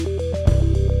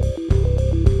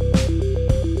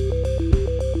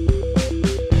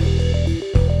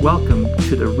Welcome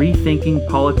to the Rethinking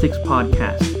Politics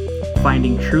podcast,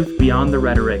 finding truth beyond the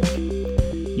rhetoric.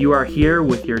 You are here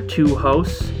with your two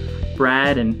hosts,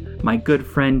 Brad and my good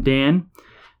friend Dan,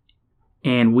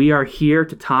 and we are here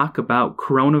to talk about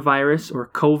coronavirus or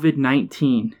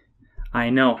COVID-19.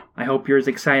 I know, I hope you're as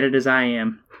excited as I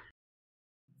am.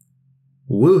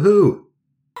 Woohoo!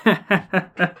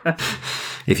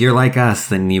 If you're like us,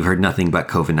 then you've heard nothing but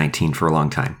COVID-19 for a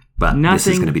long time. But this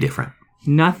is going to be different.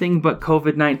 Nothing but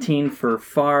COVID-19 for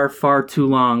far, far too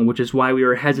long, which is why we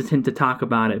were hesitant to talk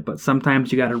about it. But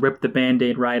sometimes you got to rip the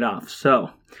Band-Aid right off.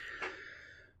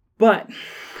 But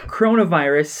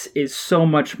coronavirus is so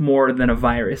much more than a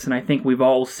virus, and I think we've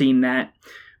all seen that.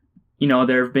 You know,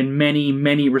 there have been many,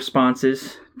 many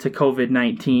responses to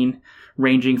COVID-19,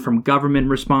 ranging from government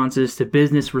responses to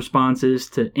business responses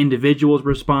to individuals'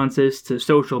 responses to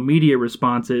social media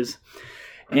responses.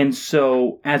 And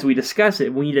so, as we discuss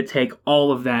it, we need to take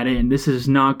all of that in. This is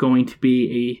not going to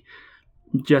be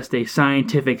just a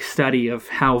scientific study of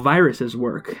how viruses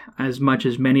work, as much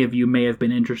as many of you may have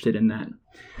been interested in that.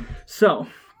 So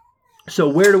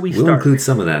where do we start? We'll include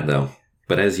some of that, though.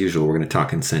 But as usual, we're going to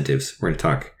talk incentives. We're going to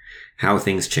talk how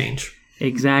things change.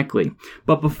 Exactly.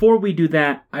 But before we do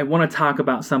that, I want to talk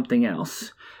about something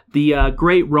else. The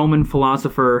great Roman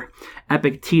philosopher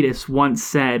Epictetus once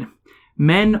said,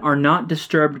 "Men are not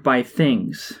disturbed by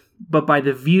things, but by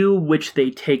the view which they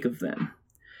take of them."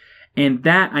 And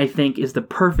that, I think, is the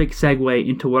perfect segue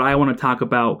into what I want to talk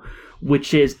about,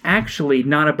 which is actually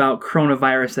not about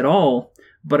coronavirus at all,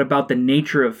 but about the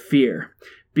nature of fear.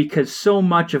 Because so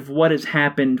much of what has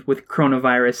happened with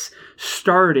coronavirus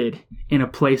started in a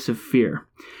place of fear.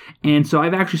 And so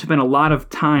I've actually spent a lot of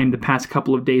time the past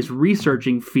couple of days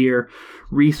researching fear,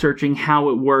 researching how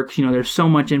it works. You know, there's so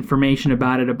much information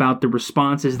about it, about the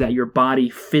responses that your body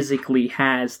physically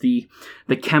has, the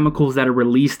chemicals that are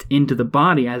released into the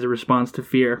body as a response to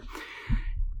fear.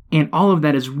 And all of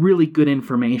that is really good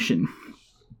information.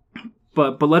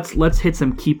 But let's hit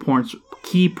some key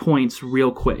points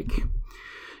real quick.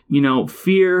 You know,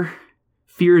 fear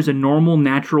is a normal,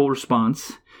 natural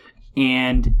response,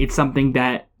 and it's something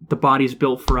that the body's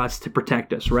built for us to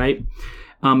protect us, right?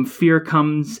 Fear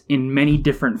comes in many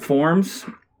different forms.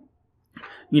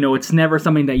 You know, it's never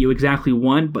something that you exactly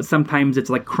want, but sometimes it's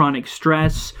like chronic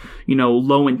stress, you know,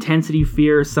 low-intensity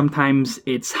fear. Sometimes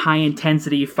it's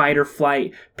high-intensity fight or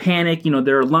flight, panic. You know,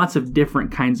 there are lots of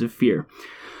different kinds of fear.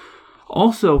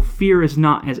 Also, fear is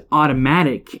not as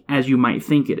automatic as you might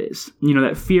think it is. You know,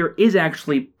 that fear is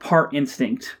actually part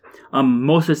instinct.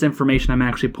 Most of this information I'm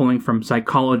actually pulling from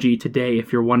Psychology Today,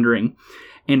 if you're wondering.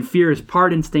 And fear is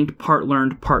part instinct, part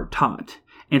learned, part taught.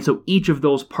 And so each of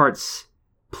those parts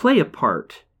play a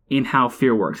part in how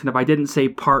fear works. And if I didn't say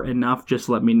part enough, just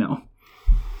let me know.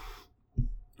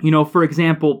 You know, for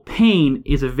example, pain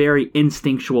is a very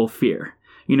instinctual fear.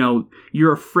 You know,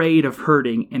 you're afraid of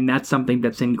hurting, and that's something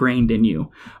that's ingrained in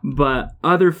you. But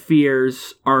other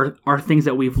fears are things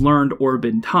that we've learned or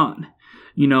been taught.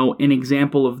 You know, an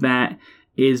example of that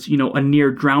is, you know, a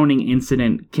near drowning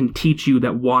incident can teach you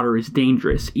that water is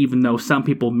dangerous, even though some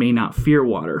people may not fear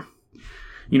water.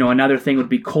 You know, another thing would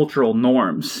be cultural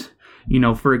norms. You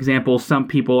know, for example, some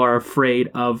people are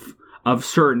afraid of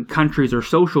certain countries or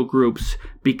social groups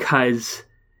because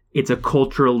it's a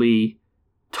culturally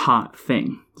taught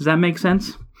thing. Does that make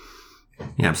sense?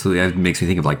 Yeah, absolutely. It makes me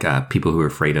think of like people who are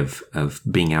afraid of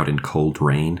being out in cold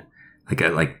rain.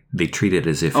 Like they treat it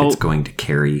as if it's going to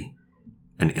carry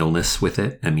an illness with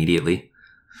it immediately.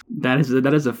 That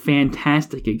is a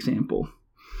fantastic example.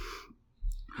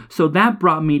 So that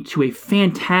brought me to a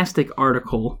fantastic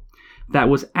article that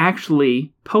was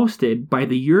actually posted by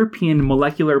the European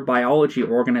Molecular Biology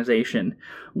Organization,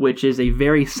 which is a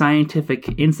very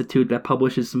scientific institute that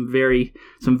publishes some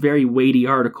very weighty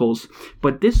articles.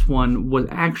 But this one was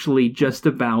actually just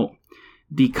about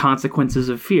the consequences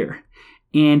of fear.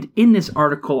 And in this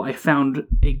article, I found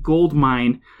a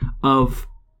goldmine of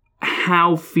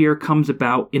how fear comes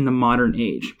about in the modern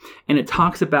age. And it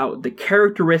talks about the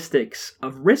characteristics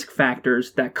of risk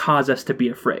factors that cause us to be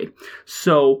afraid.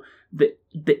 So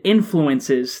the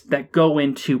influences that go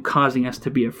into causing us to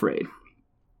be afraid,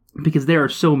 because there are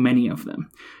so many of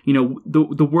them. You know,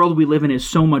 the world we live in is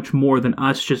so much more than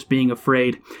us just being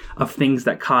afraid of things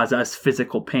that cause us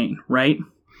physical pain, right?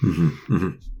 Mm-hmm, mm-hmm.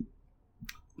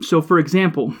 So, for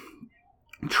example,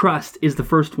 trust is the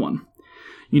first one.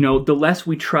 You know, the less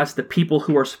we trust the people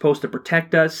who are supposed to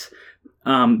protect us,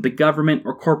 the government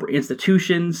or corporate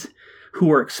institutions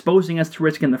who are exposing us to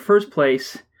risk in the first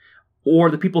place,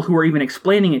 or the people who are even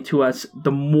explaining it to us,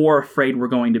 the more afraid we're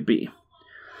going to be.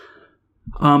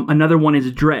 Another one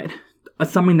is dread.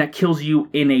 something that kills you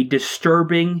in a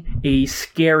disturbing, a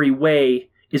scary way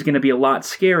is going to be a lot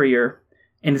scarier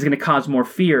and is going to cause more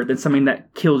fear than something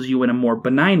that kills you in a more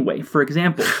benign way. For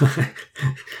example,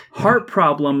 heart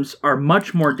problems are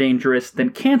much more dangerous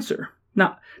than cancer.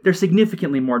 Now, they're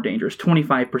significantly more dangerous,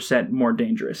 25% more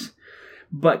dangerous.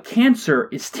 But cancer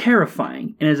is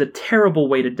terrifying and is a terrible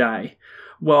way to die,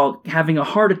 while having a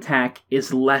heart attack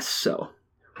is less so,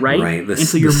 right? Right, and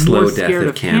so you're slow more death scared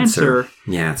of cancer.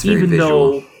 Yeah, it's very even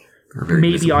visual. though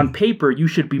maybe on paper you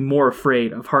should be more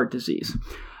afraid of heart disease.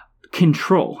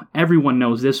 Control. Everyone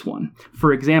knows this one.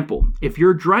 For example, if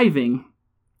you're driving,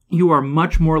 you are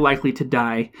much more likely to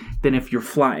die than if you're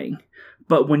flying.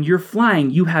 But when you're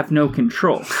flying, you have no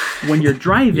control. When you're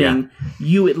driving,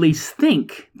 you at least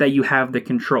think that you have the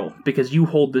control because you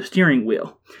hold the steering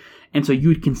wheel. And so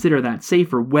you'd consider that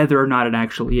safer whether or not it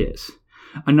actually is.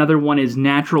 Another one is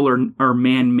natural or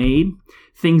man-made.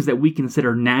 Things that we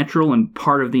consider natural and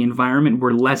part of the environment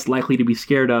we're less likely to be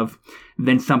scared of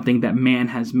than something that man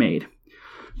has made.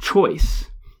 Choice.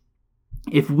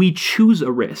 If we choose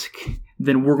a risk,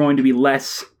 then we're going to be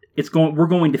we're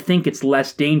going to think it's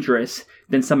less dangerous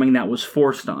than something that was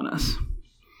forced on us.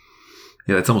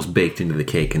 Yeah, that's almost baked into the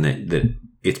cake, and that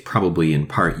it's probably in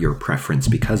part your preference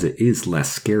because it is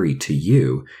less scary to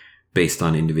you based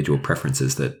on individual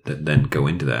preferences that then go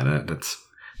into that.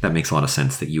 That makes a lot of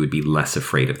sense that you would be less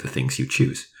afraid of the things you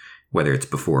choose, whether it's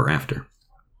before or after.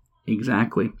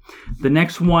 Exactly. The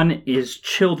next one is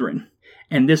children.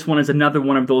 And this one is another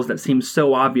one of those that seems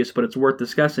so obvious, but it's worth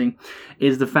discussing,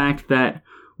 is the fact that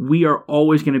we are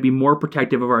always going to be more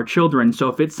protective of our children. So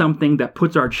if it's something that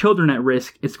puts our children at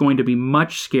risk, it's going to be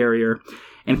much scarier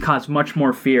and cause much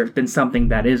more fear than something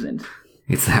that isn't.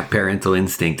 It's that parental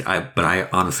instinct. But I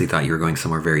honestly thought you were going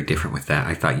somewhere very different with that.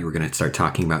 I thought you were going to start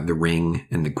talking about The Ring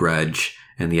and The Grudge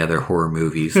and the other horror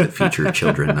movies that feature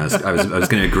children. I was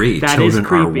going to agree. That children is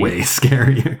creepy. Are way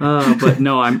scarier. But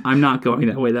no, I'm not going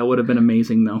that way. That would have been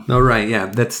amazing, though. Oh, right. Yeah,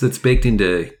 that's baked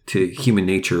into human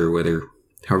nature, or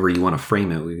however you want to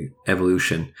frame it, with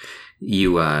evolution.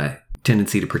 You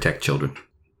tendency to protect children.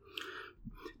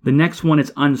 The next one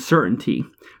is uncertainty.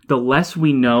 The less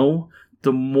we know,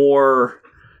 the more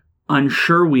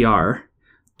unsure we are,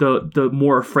 the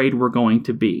more afraid we're going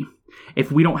to be.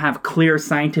 If we don't have clear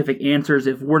scientific answers,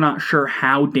 if we're not sure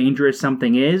how dangerous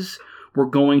something is, we're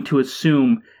going to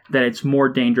assume that it's more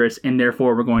dangerous, and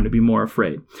therefore we're going to be more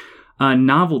afraid.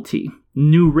 Novelty,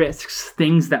 new risks,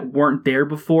 things that weren't there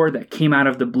before, that came out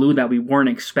of the blue that we weren't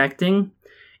expecting,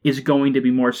 is going to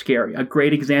be more scary. A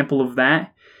great example of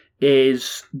that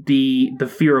is the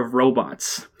fear of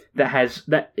robots.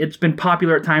 That it's been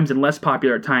popular at times and less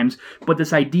popular at times, but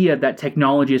this idea that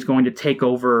technology is going to take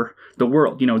over the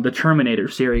world, the Terminator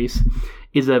series,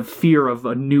 is a fear of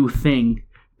a new thing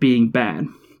being bad.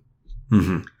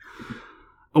 Mm-hmm.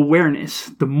 Awareness.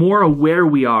 The more aware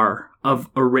we are of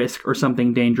a risk or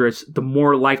something dangerous, the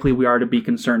more likely we are to be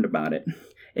concerned about it.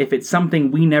 If it's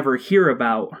something we never hear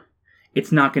about,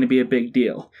 it's not going to be a big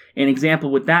deal. An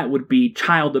example with that would be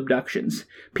child abductions.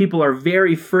 People are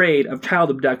very afraid of child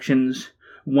abductions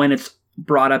when it's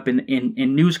brought up in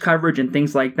news coverage and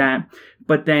things like that.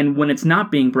 But then when it's not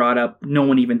being brought up, no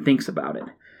one even thinks about it.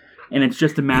 And it's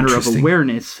just a matter of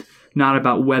awareness, not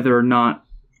about whether or not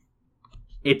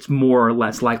it's more or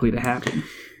less likely to happen.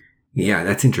 Yeah,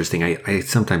 that's interesting. I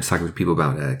sometimes talk with people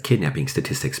about kidnapping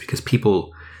statistics, because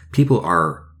people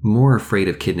are more afraid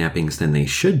of kidnappings than they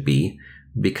should be,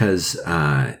 because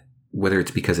whether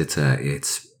it's because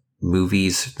it's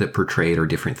movies that portray it or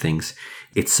different things,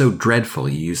 it's so dreadful.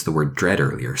 You used the word dread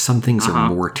earlier. Some things are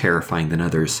more terrifying than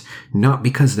others, not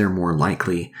because they're more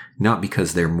likely, not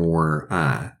because they're more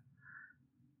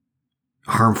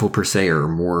harmful per se, or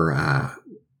more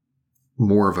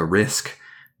of a risk,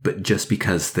 but just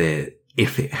because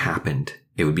if it happened,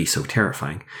 it would be so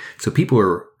terrifying. So people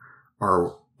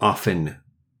are often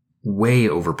way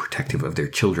overprotective of their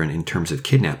children in terms of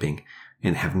kidnapping,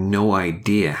 and have no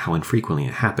idea how infrequently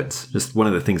it happens. Just one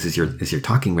of the things as you're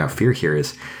talking about fear here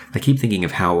is, I keep thinking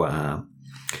of how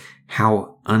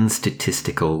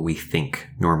unstatistical we think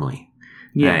normally.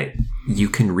 Yeah. You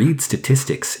can read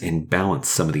statistics and balance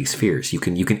some of these fears. You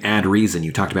can add reason.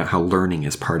 You talked about how learning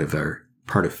is part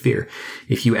of fear.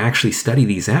 If you actually study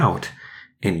these out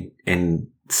and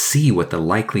see what the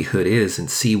likelihood is, and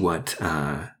see what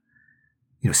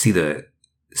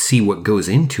see what goes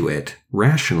into it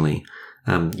rationally,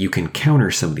 you can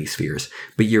counter some of these fears.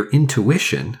 But your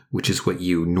intuition, which is what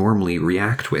you normally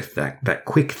react with, that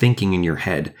quick thinking in your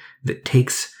head that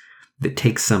takes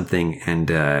something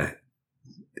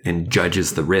and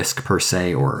judges the risk per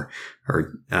se, or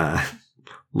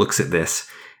looks at this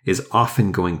is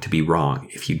often going to be wrong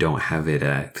if you don't have it,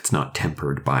 if it's not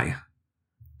tempered by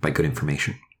good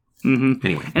information. Mm-hmm.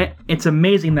 Anyway. And it's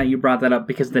amazing that you brought that up,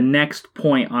 because the next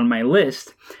point on my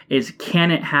list is,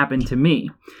 can it happen to me?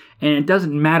 And it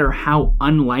doesn't matter how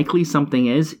unlikely something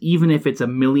is, even if it's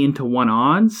 1,000,000 to 1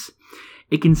 odds,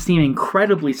 it can seem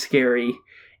incredibly scary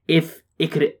if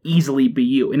it could easily be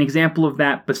you. An example of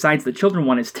that, besides the children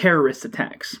one, is terrorist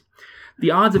attacks.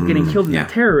 The odds of getting killed in a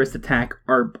terrorist attack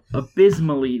are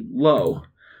abysmally low.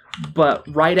 But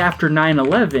right after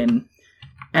 9/11,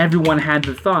 everyone had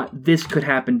the thought, this could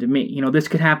happen to me. This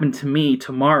could happen to me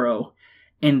tomorrow.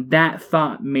 And that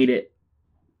thought made it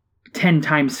 10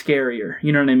 times scarier.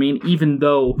 You know what I mean? Even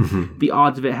though the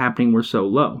odds of it happening were so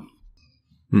low.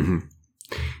 Mm-hmm.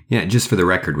 Yeah, just for the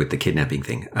record with the kidnapping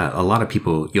thing, a lot of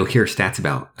people, you'll hear stats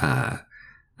about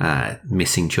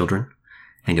missing children,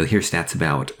 and you'll hear stats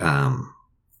about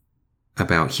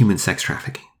human sex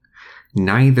trafficking.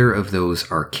 Neither of those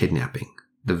are kidnapping.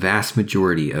 The vast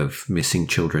majority of missing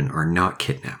children are not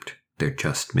kidnapped. They're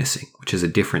just missing, which is a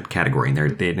different category, and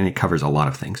it covers a lot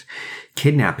of things.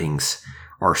 Kidnappings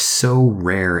are so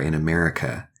rare in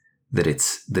America that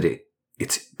it's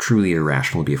truly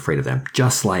irrational to be afraid of them,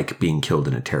 just like being killed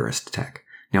in a terrorist attack.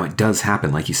 Now, it does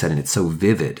happen, like you said, and it's so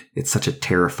vivid. It's such a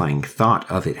terrifying thought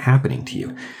of it happening to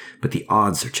you. But the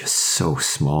odds are just so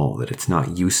small that it's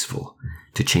not useful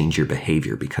to change your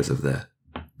behavior because of the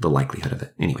likelihood of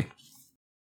it. Anyway.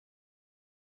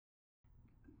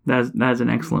 That is an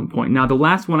excellent point. Now, the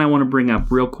last one I want to bring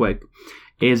up real quick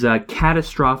is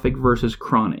catastrophic versus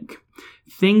chronic.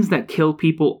 Things that kill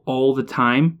people all the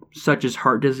time, such as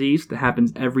heart disease that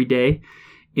happens every day,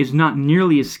 is not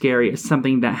nearly as scary as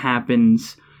something that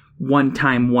happens one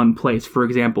time, one place. For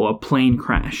example, a plane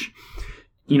crash.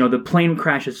 The plane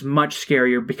crash is much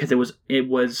scarier because it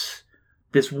was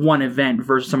this one event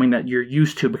versus something that you're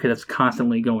used to because it's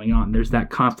constantly going on. There's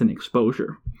that constant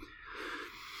exposure.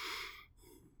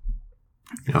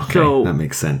 Okay, so that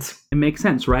makes sense. It makes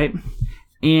sense, right?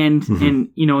 And and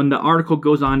the article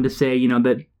goes on to say,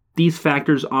 that these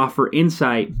factors offer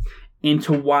insight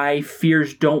into why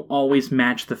fears don't always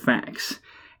match the facts,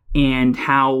 and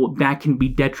how that can be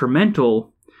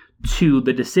detrimental to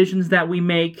the decisions that we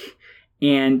make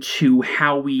and to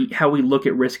how we look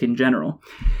at risk in general.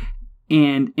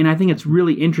 And I think it's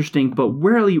really interesting, but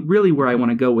really where I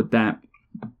want to go with that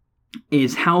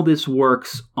is how this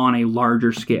works on a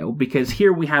larger scale. Because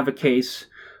here we have a case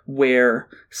where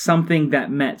something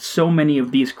that met so many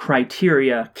of these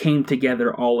criteria came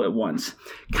together all at once.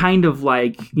 Kind of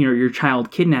like, your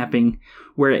child kidnapping,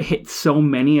 where it hit so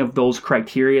many of those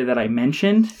criteria that I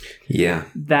mentioned. Yeah.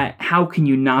 That how can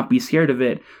you not be scared of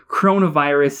it?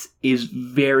 Coronavirus is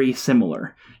very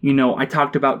similar. I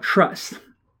talked about trust.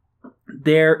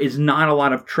 There is not a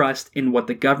lot of trust in what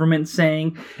the government's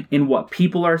saying, in what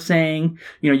people are saying.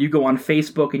 You go on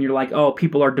Facebook and you're like, oh,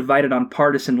 people are divided on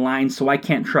partisan lines, so I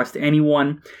can't trust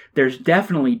anyone. There's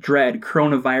definitely dread.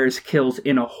 Coronavirus kills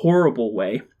in a horrible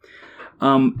way.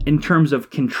 In terms of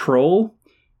control,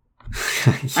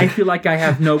 I feel like I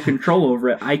have no control over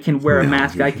it. I can wear a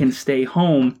mask, I can stay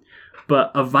home,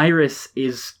 but a virus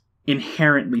is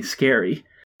inherently scary.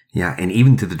 Yeah, and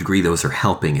even to the degree those are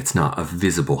helping, it's not a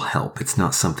visible help. It's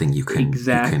not something you can...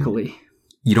 Exactly.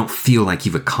 You don't feel like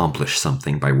you've accomplished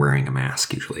something by wearing a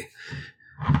mask, usually.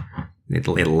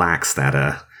 It lacks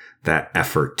that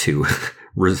effort to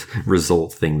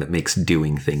result thing that makes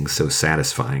doing things so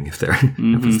satisfying if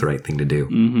it's the right thing to do.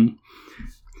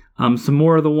 Mm-hmm. Some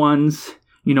more of the ones...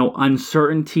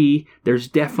 uncertainty. There's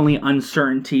definitely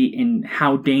uncertainty in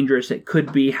how dangerous it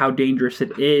could be, how dangerous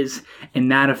it is,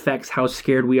 and that affects how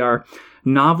scared we are.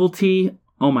 Novelty,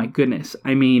 oh my goodness.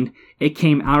 I mean, it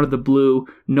came out of the blue.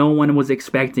 No one was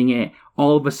expecting it.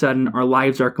 All of a sudden, our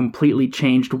lives are completely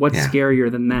changed. What's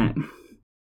scarier than that?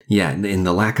 Yeah, and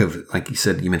the lack of, like you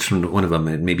said, you mentioned one of them,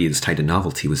 and maybe it was tied to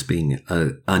novelty, was being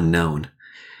unknown.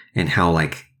 And how,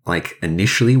 like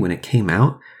initially when it came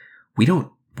out,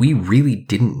 we really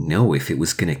didn't know if it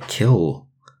was going to kill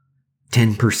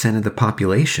 10% of the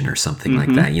population or something like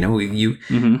that.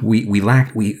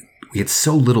 We had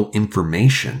so little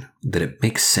information that it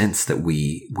makes sense that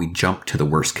we jump to the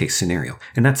worst case scenario.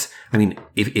 And that's,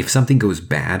 if something goes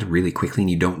bad really quickly and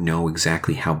you don't know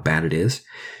exactly how bad it is,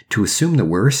 to assume the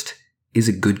worst is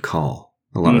a good call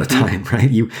a lot of the time, right?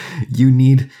 You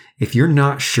need, if you're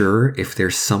not sure if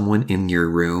there's someone in your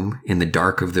room, in the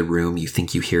dark of the room, you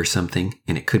think you hear something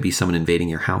and it could be someone invading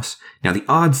your house. Now, the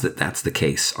odds that that's the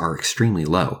case are extremely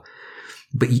low.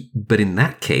 But in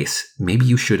that case, maybe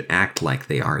you should act like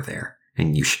they are there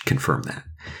and you should confirm that,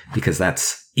 because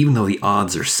that's, even though the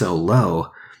odds are so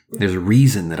low, There's a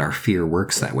reason that our fear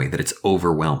works that way, that it's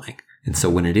overwhelming. And so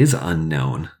when it is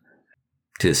unknown,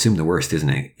 to assume the worst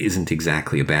isn't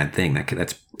exactly a bad thing. That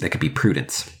could be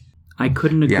prudence. I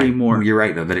couldn't agree more. You're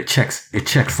right though, that it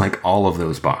checks like all of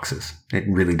those boxes. It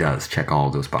really does check all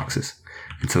of those boxes.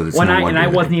 And so it's I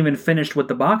wasn't even finished with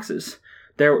the boxes.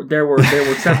 There were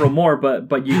several more,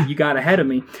 but you got ahead of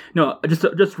me. No,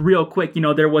 just real quick,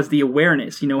 there was the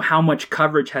awareness. How much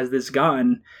coverage has this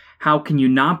gotten? How can you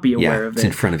not be aware of it? It's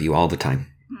in front of you all the time.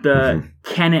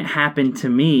 Can it happen to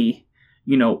me?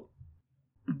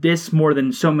 This more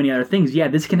than so many other things. Yeah,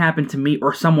 this can happen to me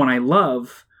or someone I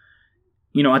love,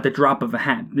 at the drop of a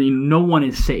hat. No one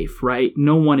is safe, right?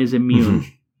 No one is immune.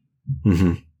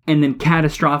 And then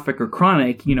catastrophic or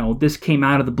chronic, this came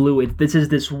out of the blue. This is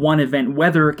this one event,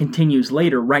 whether it continues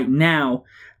later. Right now,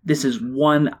 this is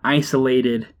one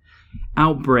isolated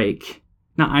outbreak.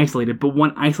 Not isolated, but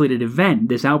one isolated event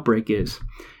this outbreak is.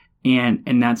 And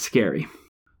that's scary.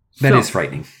 That is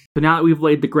frightening. So now that we've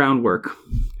laid the groundwork,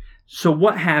 so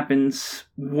what happens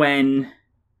when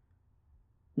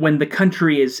the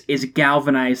country is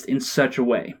galvanized in such a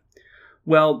way?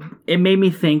 Well, it made me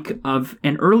think of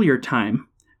an earlier time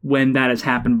when that has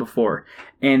happened before,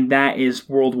 and that is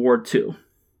World War II.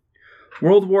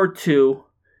 World War II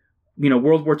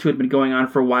had been going on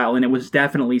for a while, and it was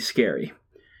definitely scary.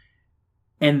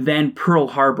 And then Pearl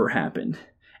Harbor happened.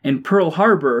 And Pearl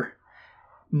Harbor,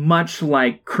 much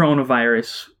like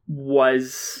coronavirus,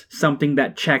 was something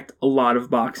that checked a lot of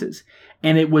boxes.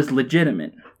 And it was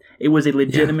legitimate. It was a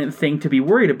legitimate thing to be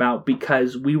worried about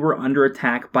because we were under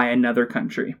attack by another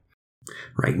country.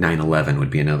 Right, 9/11 would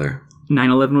be another.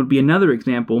 9/11 would be another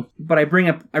example. But I bring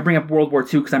up World War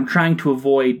II because I'm trying to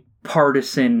avoid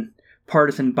partisan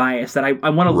bias that I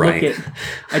want to look at.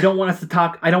 I don't want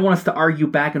us to argue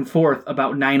back and forth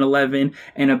about 9/11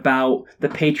 and about the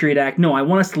Patriot Act. No, I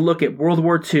want us to look at World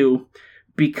War II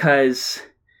because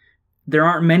there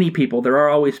aren't many people. There are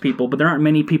always people, but there aren't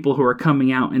many people who are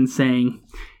coming out and saying,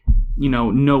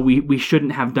 no, we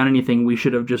shouldn't have done anything. We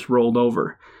should have just rolled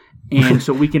over. And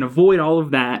so we can avoid all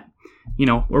of that,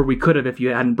 or we could have if you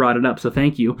hadn't brought it up. So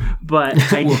thank you. But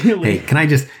hey, can I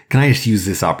just use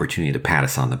this opportunity to pat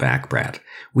us on the back, Brad?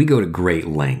 We go to great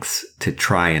lengths to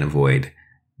try and avoid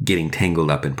getting tangled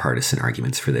up in partisan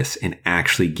arguments for this and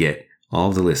actually get all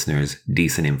of the listeners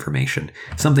decent information,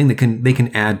 something that they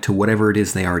can add to whatever it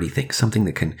is they already think, something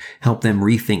that can help them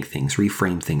rethink things,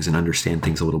 reframe things, and understand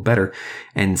things a little better,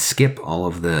 and skip all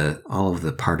of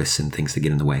the partisan things that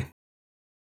get in the way.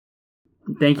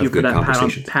 Thank you for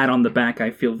that pat on the back.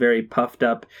 I feel very puffed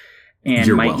up, and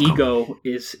You're my welcome. ego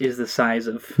is the size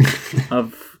of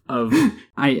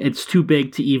it's too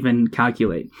big to even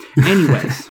calculate.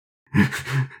 Anyways,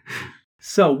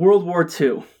 so World War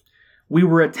II. We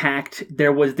were attacked.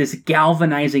 There was this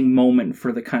galvanizing moment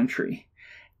for the country.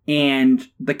 And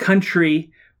the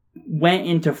country went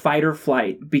into fight or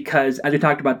flight because, as we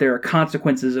talked about, there are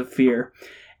consequences of fear.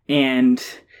 And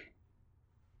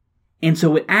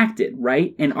so it acted,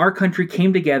 right? And our country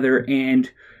came together,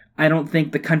 and I don't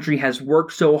think the country has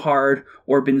worked so hard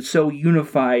or been so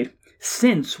unified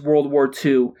since World War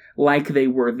II like they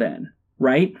were then,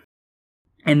 right?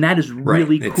 And that is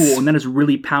really cool, and that is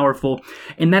really powerful.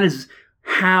 And that is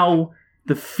how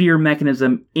the fear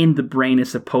mechanism in the brain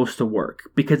is supposed to work,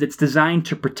 because it's designed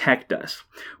to protect us.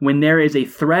 When there is a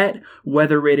threat,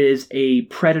 whether it is a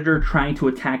predator trying to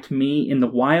attack me in the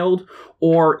wild,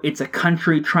 or it's a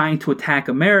country trying to attack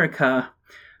America,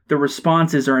 the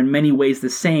responses are in many ways the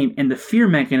same, and the fear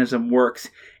mechanism works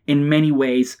in many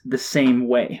ways the same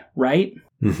way, right?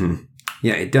 Mm-hmm.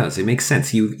 Yeah, it does. It makes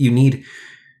sense. You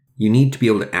need to be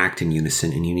able to act in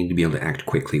unison, and you need to be able to act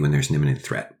quickly when there's an imminent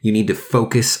threat. You need to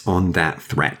focus on that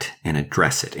threat and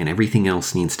address it, and everything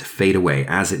else needs to fade away,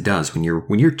 as it does when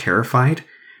you're terrified.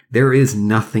 There is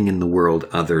nothing in the world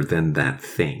other than that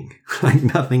thing. Like,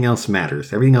 nothing else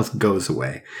matters. Everything else goes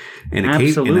away. And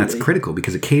that's critical,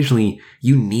 because occasionally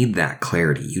you need that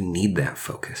clarity. You need that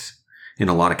focus. In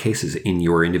a lot of cases in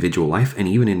your individual life, and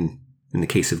even in the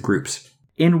case of groups.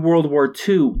 In World War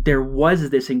II, there was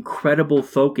this incredible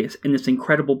focus and this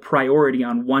incredible priority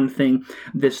on one thing,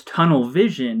 this tunnel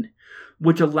vision,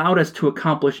 which allowed us to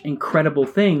accomplish incredible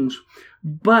things.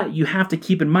 But you have to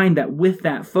keep in mind that with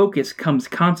that focus comes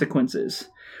consequences,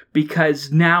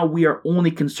 because now we are only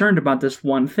concerned about this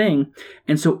one thing,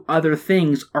 and so other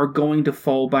things are going to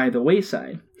fall by the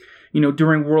wayside.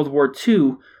 During World War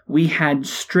II, we had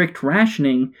strict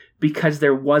rationing because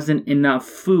there wasn't enough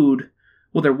food.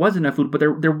 Well, there was enough food, but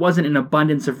there wasn't an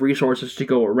abundance of resources to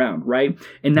go around, right?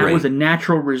 And that was a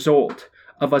natural result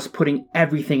of us putting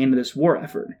everything into this war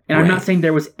effort. And I'm not Right. saying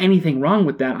there was anything wrong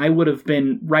with that. I would have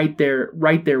been right there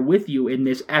with you in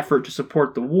this effort to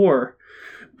support the war.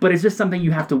 But it's just something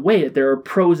you have to weigh it. There are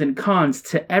pros and cons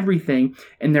to everything,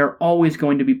 and there are always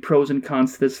going to be pros and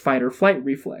cons to this fight or flight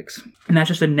reflex. And that's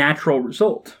just a natural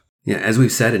result. Yeah, as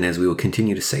we've said, and as we will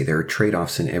continue to say, there are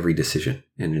trade-offs in every decision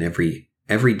and in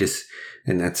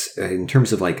and that's in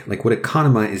terms of like what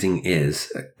economizing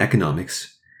is.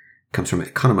 Economics comes from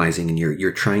economizing, and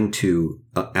you're trying to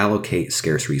allocate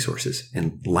scarce resources,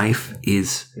 and life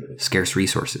is scarce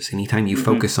resources. Anytime you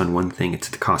focus on one thing, it's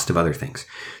at the cost of other things.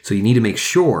 So you need to make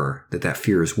sure that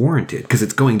fear is warranted, because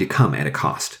it's going to come at a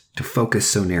cost. To focus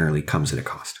so narrowly comes at a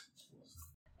cost.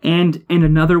 And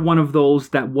another one of those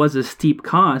that was a steep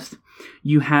cost,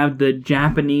 you have the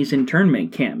Japanese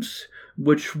internment camps,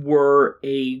 which were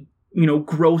a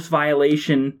gross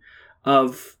violation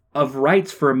of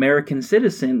rights for American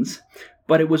citizens,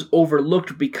 but it was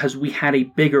overlooked because we had a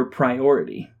bigger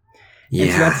priority. Yeah.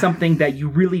 And so that's something that you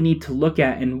really need to look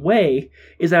at and weigh.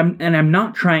 I'm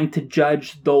not trying to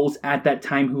judge those at that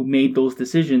time who made those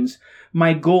decisions.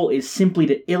 My goal is simply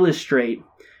to illustrate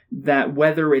that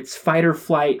whether it's fight or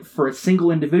flight for a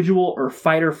single individual or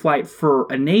fight or flight for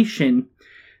a nation,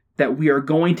 that we are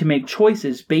going to make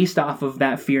choices based off of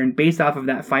that fear and based off of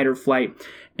that fight or flight.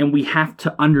 And we have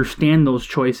to understand those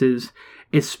choices,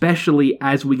 especially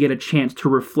as we get a chance to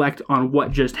reflect on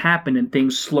what just happened and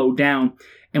things slow down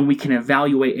and we can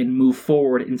evaluate and move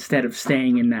forward instead of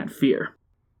staying in that fear.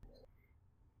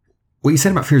 What you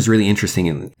said about fear is really interesting,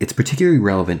 and it's particularly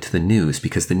relevant to the news,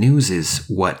 because the news is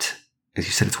what, as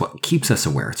you said, it's what keeps us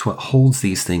aware. It's what holds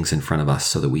these things in front of us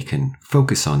so that we can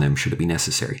focus on them should it be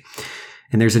necessary.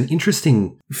 And there's an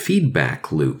interesting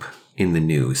feedback loop in the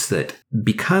news that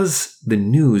because the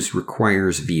news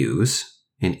requires views,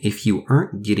 and if you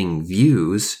aren't getting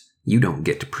views, you don't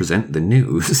get to present the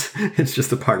news. It's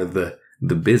just a part of the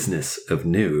business of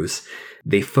news.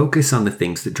 They focus on the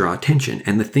things that draw attention,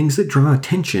 and the things that draw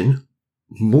attention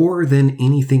more than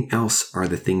anything else are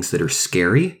the things that are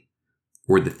scary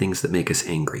or the things that make us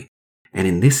angry. And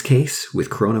in this case, with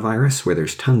coronavirus, where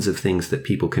there's tons of things that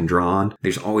people can draw on,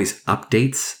 there's always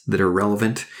updates that are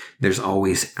relevant. There's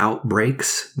always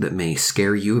outbreaks that may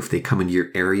scare you if they come into your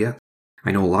area.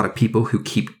 I know a lot of people who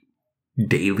keep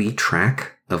daily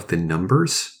track of the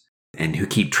numbers and who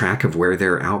keep track of where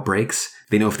there are outbreaks.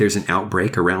 They know if there's an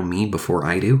outbreak around me before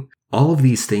I do. All of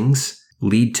these things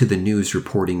lead to the news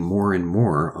reporting more and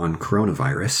more on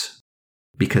coronavirus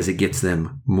because it gets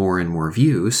them more and more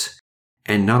views.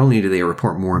 And not only do they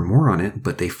report more and more on it,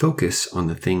 but they focus on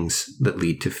the things that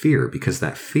lead to fear, because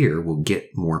that fear will get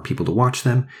more people to watch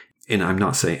them. And I'm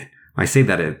not saying, I say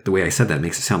that the way I said that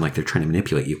makes it sound like they're trying to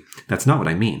manipulate you. That's not what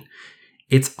I mean.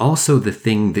 It's also the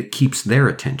thing that keeps their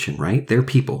attention, right? They're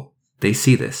people. They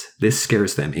see this. This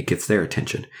scares them. It gets their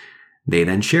attention. They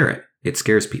then share it. It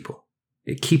scares people.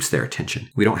 It keeps their attention.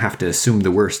 We don't have to assume the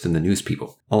worst in the news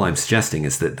people. All I'm suggesting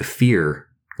is that the fear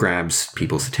grabs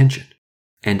people's attention.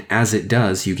 And as it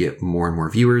does, you get more and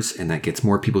more viewers, and that gets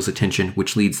more people's attention,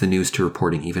 which leads the news to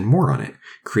reporting even more on it,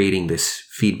 creating this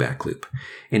feedback loop.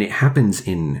 And it happens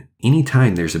in any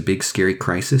time there's a big scary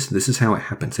crisis. This is how it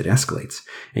happens. It escalates.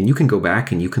 And you can go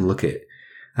back and you can look at,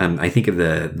 I think of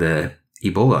the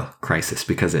Ebola crisis,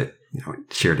 because it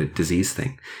shared a disease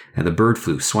thing, and the bird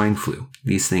flu, swine flu.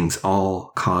 These things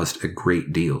all caused a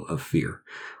great deal of fear,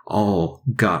 all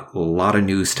got a lot of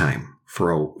news time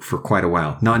for quite a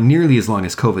while, not nearly as long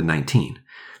as COVID-19.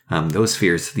 Those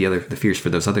fears, the fears for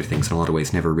those other things in a lot of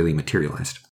ways never really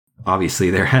materialized. Obviously,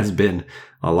 there has been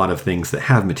a lot of things that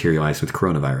have materialized with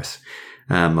coronavirus.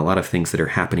 A lot of things that are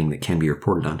happening that can be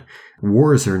reported on.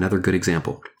 Wars are another good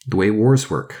example. The way wars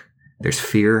work, there's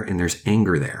fear and there's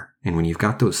anger there. And when you've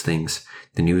got those things,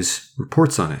 the news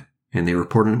reports on it, and they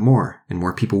report on it more, and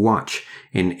more people watch.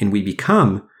 And we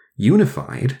become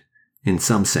unified in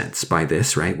some sense by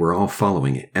this, right? We're all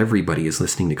following it. Everybody is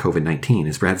listening to COVID-19.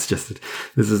 As Brad's just,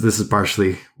 this is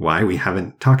partially why we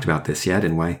haven't talked about this yet,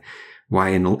 and why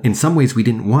in some ways we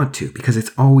didn't want to, because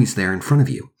it's always there in front of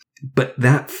you. But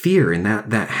that fear and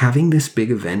that having this big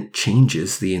event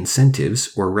changes the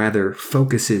incentives, or rather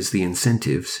focuses the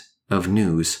incentives of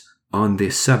news on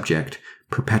this subject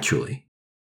perpetually.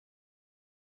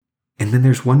 And then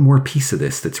there's one more piece of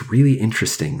this that's really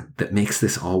interesting that makes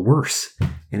this all worse.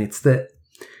 And it's that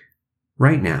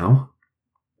right now,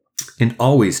 and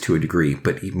always to a degree,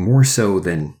 but even more so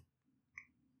than,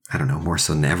 more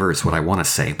so than ever is what I want to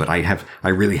say, but I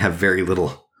really have very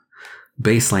little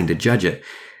baseline to judge it.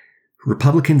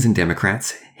 Republicans and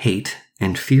Democrats hate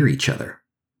and fear each other.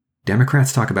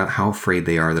 Democrats talk about how afraid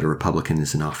they are that a Republican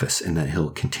is in office and that he'll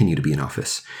continue to be in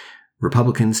office.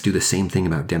 Republicans do the same thing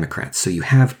about Democrats. So you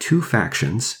have two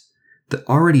factions that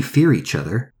already fear each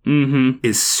other. Mm-hmm.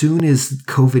 As soon as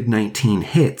COVID-19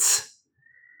 hits,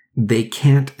 they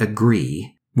can't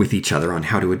agree with each other on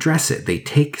how to address it. They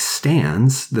take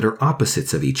stands that are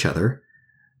opposites of each other,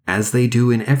 as they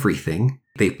do in everything.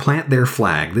 They plant their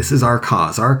flag. This is our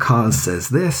cause. Our cause says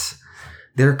this.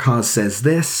 Their cause says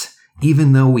this,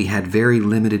 even though we had very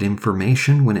limited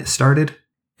information when it started.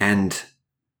 And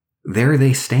there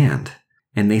they stand.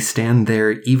 And they stand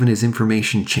there even as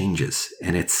information changes.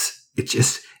 And it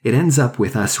ends up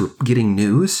with us getting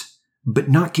news, but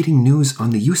not getting news on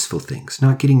the useful things,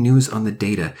 not getting news on the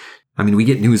data. I mean, we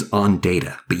get news on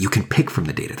data, but you can pick from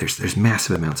the data. There's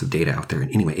massive amounts of data out there.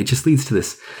 And anyway, it just leads to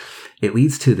this. It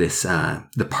leads to this,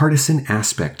 the partisan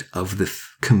aspect of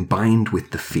combined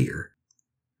with the fear.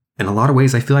 In a lot of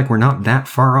ways, I feel like we're not that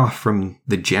far off from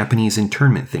the Japanese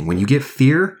internment thing. When you get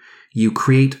fear, you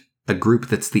create a group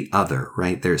that's the other,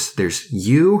 right? There's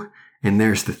you, and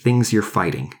there's the things you're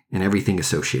fighting and everything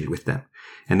associated with them.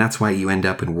 And that's why you end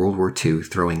up in World War II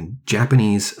throwing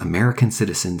Japanese American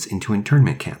citizens into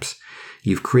internment camps.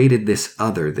 You've created this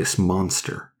other, this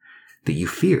monster that you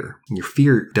fear. Your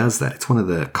fear does that. It's one of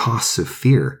the costs of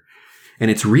fear.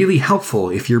 And it's really helpful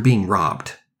if you're being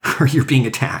robbed or you're being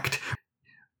attacked.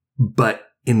 But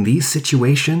in these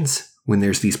situations, when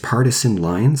there's these partisan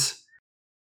lines,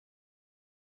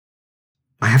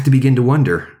 I have to begin to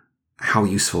wonder how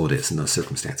useful it is in those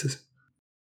circumstances.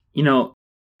 You know,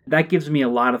 that gives me a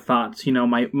lot of thoughts. You know,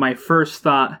 my first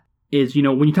thought is, you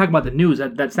know, when you talk about the news,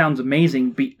 that sounds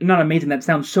amazing. Not amazing, that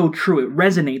sounds so true. It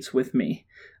resonates with me.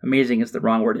 Amazing is the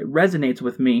wrong word. It resonates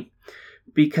with me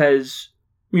because,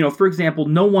 you know, for example,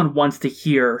 no one wants to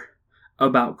hear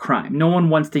about crime. No one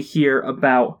wants to hear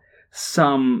about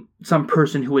some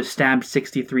person who was stabbed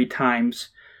 63 times,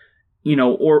 you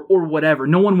know, or whatever.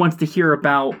 No one wants to hear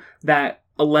about that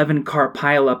 11-car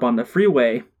pileup on the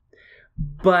freeway.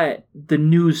 But the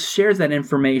news shares that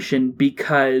information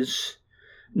because,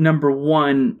 number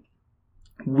one,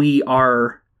 we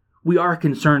are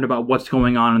concerned about what's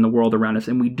going on in the world around us,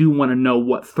 and we do want to know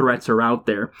what threats are out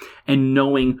there. And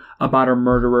knowing about a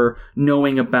murderer,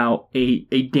 knowing about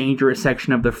a dangerous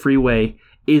section of the freeway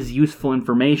is useful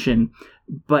information.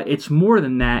 But it's more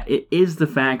than that. It is the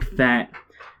fact that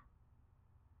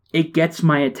it gets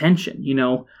my attention. You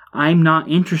know, I'm not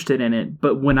interested in it,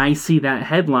 but when I see that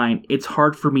headline, it's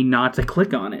hard for me not to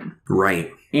click on it.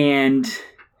 Right.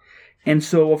 And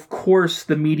so, of course,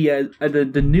 the media,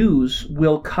 the news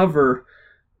will cover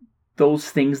those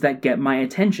things that get my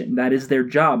attention. That is their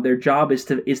job. Their job is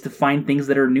to find things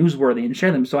that are newsworthy and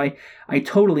share them. So I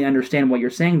totally understand what you're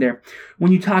saying there.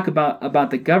 When you talk about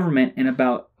the government and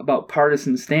about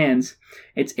partisan stands,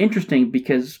 it's interesting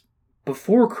because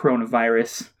before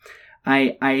coronavirus,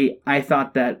 I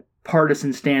thought that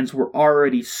partisan stands were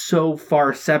already so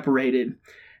far separated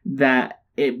that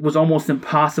it was almost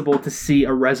impossible to see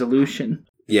a resolution.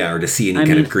 Yeah, or to see any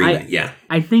kind of agreement. Yeah.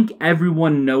 I think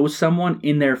everyone knows someone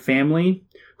in their family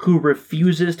who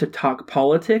refuses to talk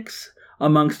politics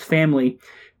amongst family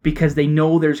because they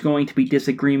know there's going to be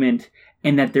disagreement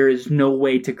and that there is no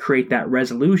way to create that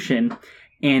resolution,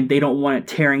 and they don't want it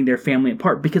tearing their family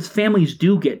apart, because families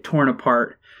do get torn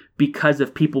apart because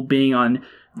of people being on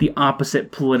the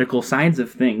opposite political sides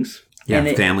of things. Yeah,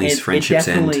 and families, friendships,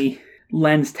 it definitely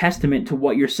lends testament to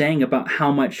what you're saying about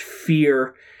how much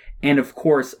fear, and of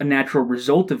course a natural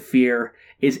result of fear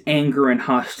is anger and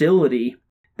hostility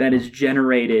that is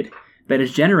generated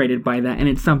by that. And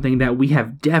it's something that we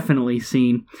have definitely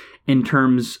seen in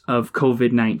terms of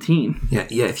COVID-19.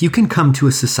 Yeah. If you can come to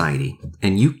a society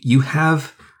and you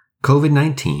have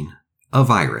COVID-19, a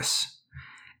virus,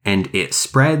 and it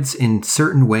spreads in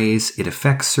certain ways, it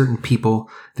affects certain people.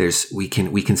 We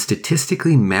can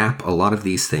statistically map a lot of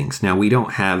these things. Now, we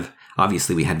don't have,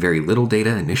 obviously we had very little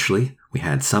data initially. We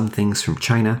had some things from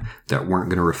China that weren't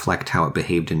going to reflect how it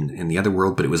behaved in the other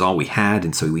world, but it was all we had,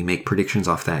 and so we make predictions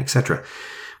off that, etc.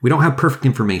 We don't have perfect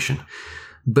information.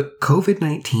 But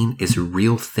COVID-19 is a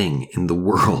real thing in the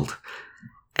world.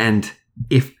 And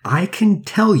if I can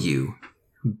tell you,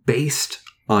 based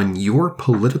on your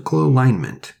political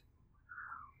alignment,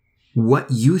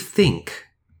 what you think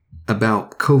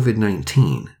about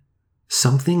COVID-19,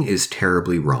 something is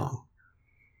terribly wrong.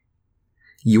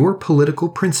 Your political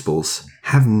principles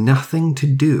have nothing to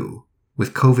do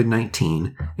with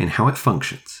COVID-19 and how it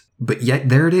functions. But yet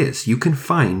there it is. You can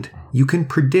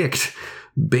predict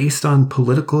based on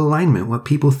political alignment what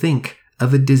people think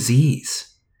of a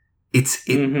disease. It's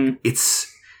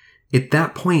at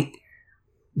that point,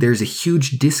 there's a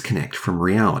huge disconnect from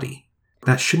reality.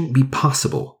 That shouldn't be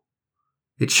possible.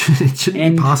 It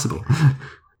shouldn't be possible.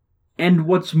 And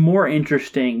what's more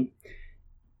interesting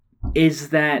is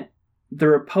that the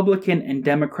Republican and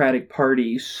Democratic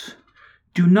parties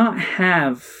do not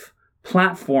have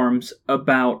platforms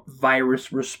about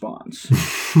virus response.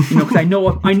 Because I know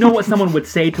what someone would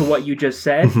say to what you just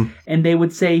said, and they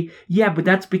would say, yeah, but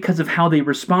that's because of how they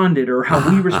responded or how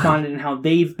we responded and how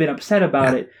they've been upset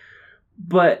about it.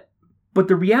 But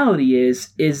the reality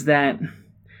is that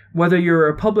whether you're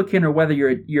a Republican or whether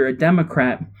you're a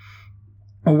Democrat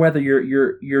or whether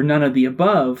you're none of the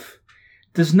above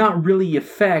does not really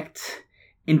affect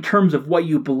in terms of what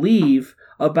you believe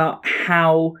about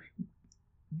how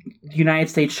the United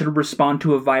States should respond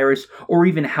to a virus or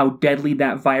even how deadly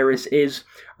that virus is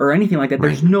or anything like that. Right.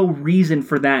 There's no reason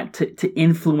for that to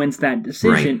influence that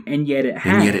decision, right. And yet it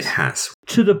has.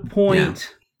 To the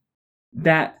point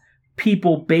that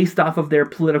people based off of their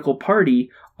political party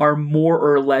are more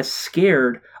or less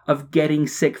scared of getting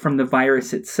sick from the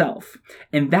virus itself.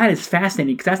 And that is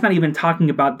fascinating because that's not even talking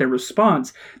about their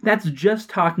response. That's just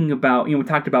talking about, we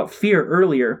talked about fear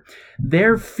earlier.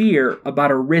 Their fear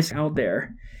about a risk out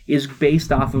there is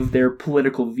based off of their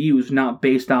political views, not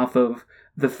based off of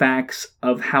the facts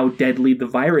of how deadly the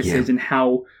virus is and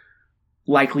how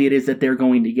likely it is that they're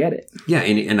going to get it. Yeah,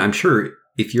 and I'm sure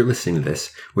if you're listening to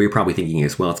this, what you're probably thinking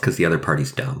is, well, it's because the other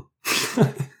party's dumb.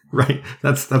 Right?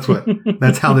 That's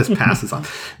how this passes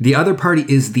off. The other party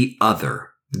is the other.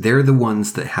 They're the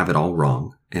ones that have it all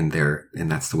wrong, and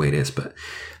that's the way it is. But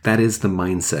that is the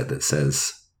mindset that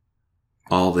says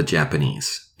all the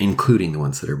Japanese, including the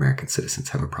ones that are American citizens,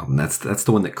 have a problem. That's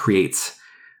the one that creates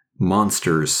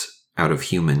monsters out of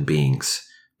human beings,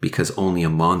 because only a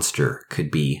monster could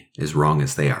be as wrong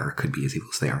as they are, could be as evil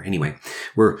as they are. Anyway,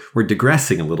 we're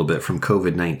digressing a little bit from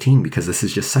COVID-19 because this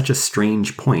is just such a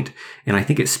strange point. And I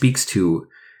think it speaks to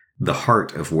the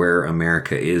heart of where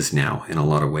America is now in a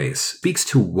lot of ways. It speaks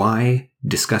to why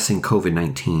discussing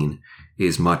COVID-19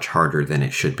 is much harder than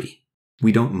it should be.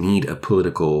 We don't need a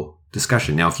political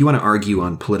discussion. Now, if you want to argue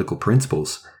on political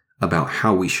principles about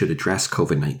how we should address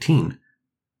COVID-19,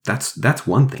 that's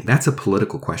one thing. That's a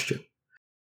political question.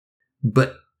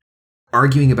 But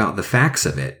arguing about the facts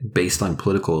of it based on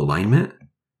political alignment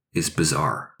is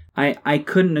bizarre. I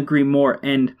couldn't agree more.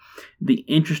 And the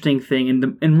interesting thing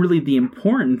and really the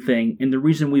important thing, and the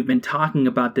reason we've been talking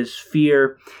about this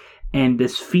fear and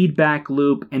this feedback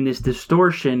loop and this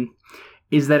distortion,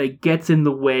 is that it gets in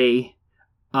the way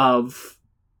of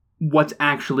what's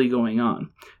actually going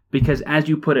on. Because as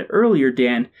you put it earlier,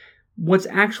 Dan, what's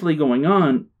actually going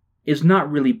on is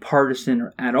not really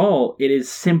partisan at all. It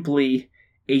is simply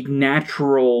a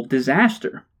natural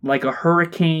disaster, like a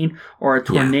hurricane or a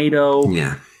tornado.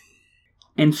 Yeah.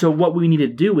 And so what we need to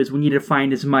do is we need to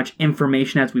find as much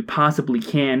information as we possibly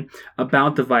can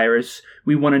about the virus.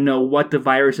 We want to know what the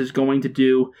virus is going to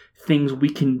do, things we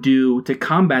can do to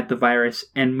combat the virus,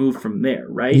 and move from there,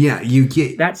 right? Yeah,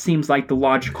 that seems like the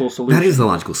logical solution. That is the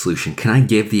logical solution. Can I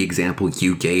give the example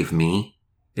you gave me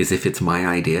as if it's my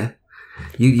idea?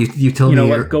 You told me. You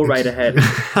know what? Go right ahead.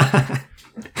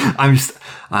 I'm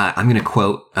going to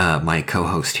quote my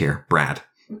co-host here, Brad.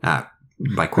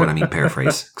 By quote, I mean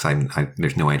paraphrase, because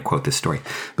there's no way I'd quote this story.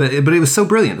 But it was so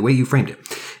brilliant the way you framed it.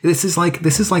 This is like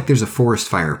there's a forest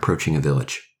fire approaching a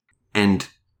village, and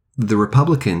the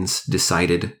Republicans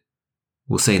decided.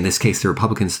 We'll say in this case, the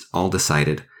Republicans all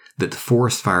decided that the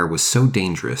forest fire was so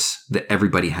dangerous that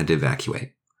everybody had to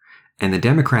evacuate, and the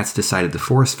Democrats decided the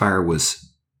forest fire was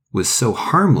so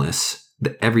harmless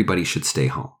that everybody should stay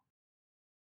home.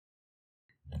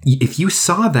 If you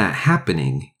saw that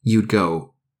happening, you'd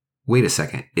go, wait a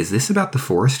second, is this about the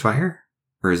forest fire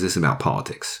or is this about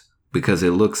politics? Because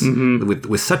it looks,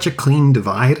 with such a clean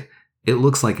divide, it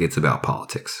looks like it's about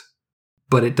politics.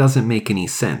 But it doesn't make any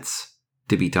sense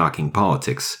to be talking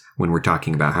politics when we're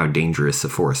talking about how dangerous a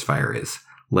forest fire is,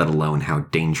 let alone how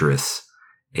dangerous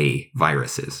a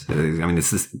virus is. I mean,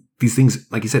 these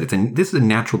things, like you said, this is a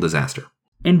natural disaster.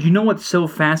 And you know what's so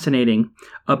fascinating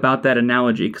about that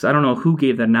analogy? Because I don't know who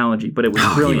gave that analogy, but it was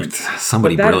brilliant.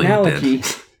 Somebody brilliant did.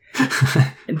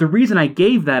 The reason I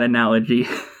gave that another,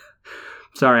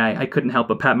 sorry, I couldn't help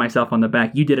but pat myself on the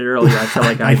back. You did it earlier. I felt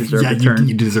like I deserved a turn.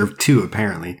 You deserve two,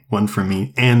 apparently. One from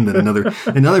me and then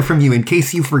another from you. In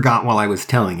case you forgot while I was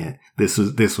telling it, this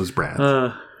was Brad.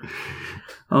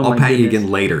 I'll pat you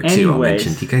again later, too. Anyways, I'll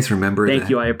mention. Do you guys remember that? Thank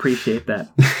you. I appreciate that.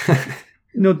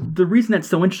 The reason that's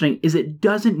so interesting is it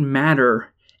doesn't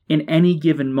matter in any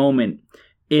given moment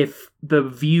if the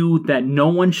view that no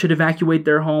one should evacuate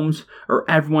their homes or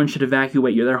everyone should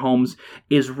evacuate their homes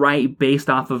is right based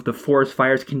off of the forest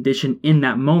fire's condition in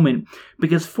that moment.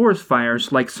 Because forest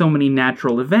fires, like so many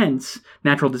natural events,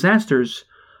 natural disasters,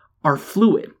 are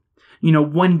fluid.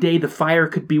 one day the fire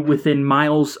could be within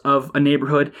miles of a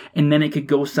neighborhood and then it could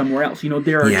go somewhere else.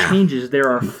 There are changes, there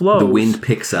are flows. The wind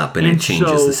picks up and it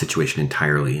changes the situation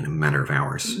entirely in a matter of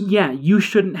hours. Yeah, you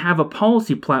shouldn't have a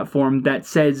policy platform that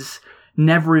says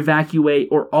never evacuate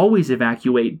or always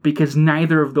evacuate, because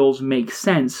neither of those make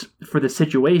sense for the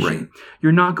situation. Right.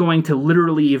 You're not going to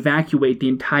literally evacuate the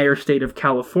entire state of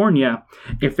California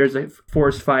if there's a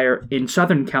forest fire in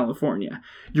Southern California.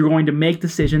 You're going to make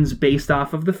decisions based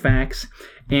off of the facts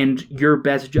and your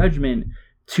best judgment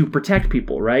to protect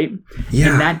people, right?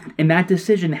 Yeah. And that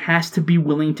decision has to be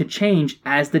willing to change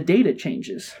as the data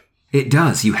changes. It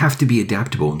does. You have to be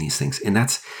adaptable in these things. And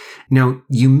now,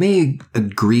 you may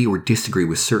agree or disagree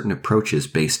with certain approaches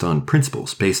based on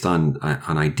principles, based on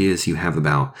ideas you have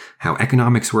about how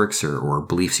economics works or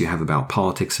beliefs you have about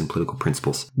politics and political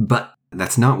principles. But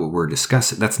that's not what we're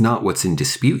discussing. That's not what's in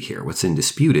dispute here. What's in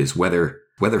dispute is whether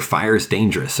fire is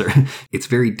dangerous, or it's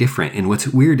very different. And what's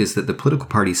weird is that the political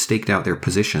parties staked out their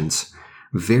positions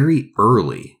very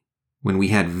early when we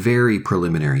had very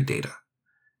preliminary data.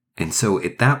 And so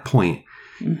at that point,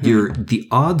 the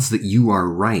odds that you are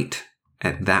right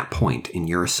at that point in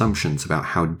your assumptions about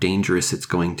how dangerous it's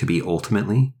going to be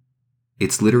ultimately,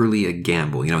 it's literally a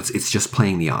gamble. It's just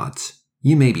playing the odds.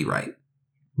 You may be right.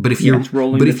 But if you're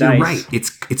right,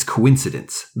 it's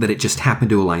coincidence that it just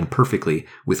happened to align perfectly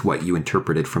with what you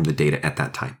interpreted from the data at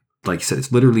that time. Like you said,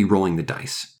 it's literally rolling the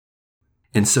dice.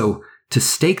 And so to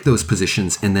stake those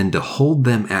positions and then to hold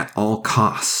them at all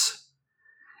costs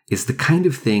is the kind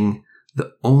of thing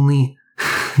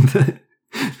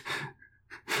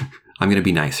I'm going to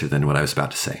be nicer than what I was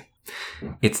about to say.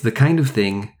 It's the kind of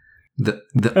thing that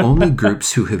the only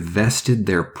groups who have vested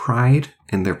their pride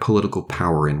and their political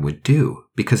power in would do,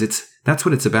 because that's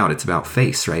what it's about. It's about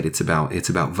face, right? It's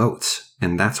about votes.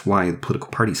 And that's why the political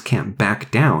parties can't back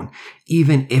down,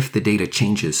 even if the data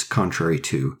changes contrary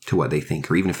to what they think,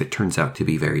 or even if it turns out to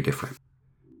be very different.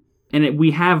 And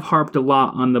we have harped a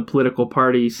lot on the political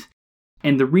parties.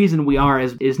 And the reason we are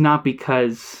is not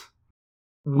because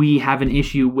we have an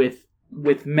issue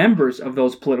with members of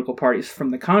those political parties. From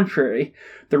the contrary,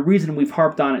 the reason we've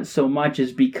harped on it so much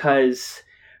is because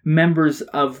members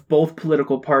of both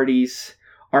political parties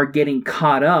are getting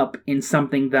caught up in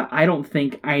something that I don't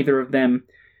think either of them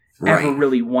ever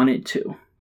really wanted to.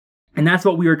 And that's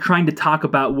what we were trying to talk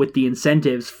about with the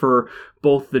incentives for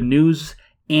both the news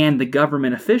and the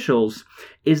government officials,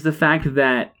 is the fact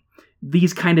that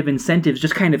these kind of incentives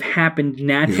just kind of happened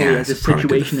naturally as the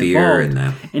situation evolved,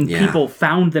 and people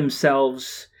found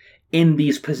themselves in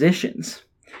these positions.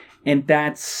 And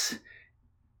so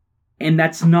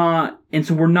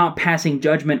we're not passing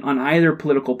judgment on either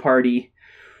political party.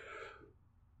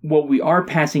 What we are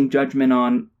passing judgment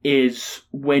on is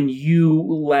when you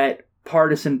let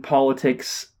partisan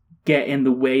politics get in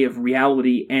the way of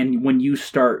reality, and when you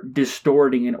start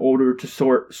distorting in order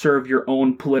to serve your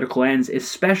own political ends,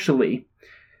 especially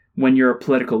when you're a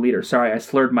political leader. Sorry, I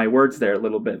slurred my words there a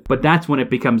little bit, but that's when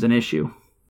it becomes an issue.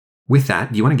 With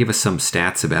that, do you want to give us some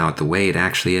stats about the way it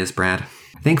actually is, Brad?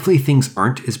 Thankfully, things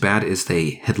aren't as bad as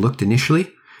they had looked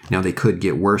initially. Now, they could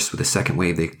get worse with a second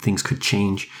wave. Things could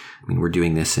change. I mean, we're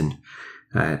doing this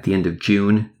at the end of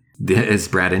June. As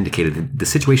Brad indicated, the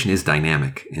situation is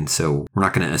dynamic, and so we're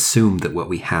not going to assume that what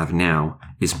we have now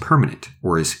is permanent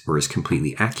or is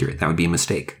completely accurate. That would be a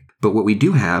mistake. But what we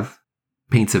do have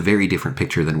paints a very different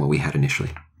picture than what we had initially.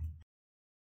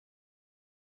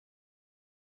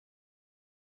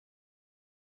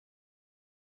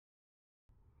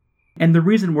 And the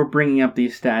reason we're bringing up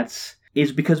these stats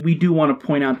is because we do want to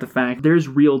point out the fact there's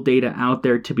real data out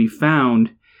there to be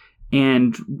found.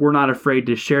 And we're not afraid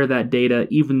to share that data,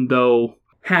 even though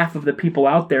half of the people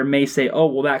out there may say, oh,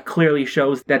 well, that clearly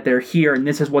shows that they're here and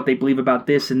this is what they believe about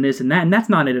this and this and that. And that's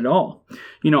not it at all.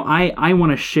 I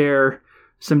want to share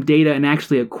some data and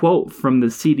actually a quote from the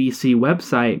CDC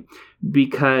website,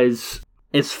 because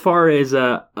as far as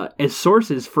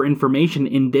sources for information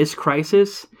in this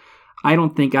crisis, I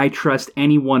don't think I trust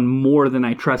anyone more than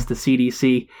I trust the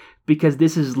CDC, because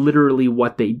this is literally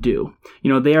what they do.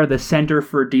 They are the Center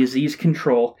for Disease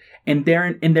Control, and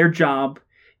their job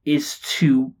is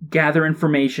to gather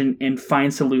information and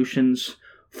find solutions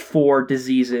for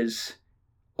diseases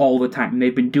all the time.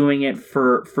 They've been doing it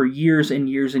for years and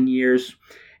years and years,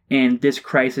 and this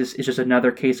crisis is just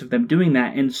another case of them doing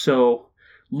that. And so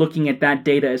looking at that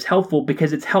data is helpful,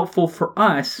 because it's helpful for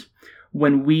us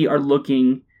when we are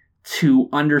looking to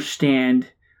understand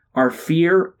our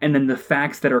fear and then the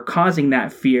facts that are causing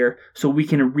that fear, so we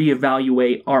can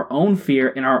reevaluate our own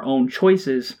fear and our own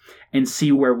choices and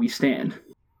see where we stand.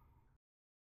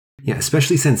 Yeah,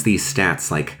 especially since these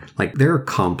stats, like there are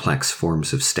complex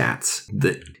forms of stats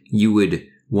that you would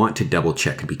want to double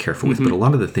check and be careful with. But a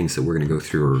lot of the things that we're going to go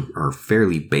through are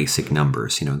fairly basic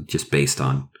numbers, just based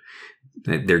on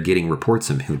they're getting reports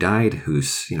of who died,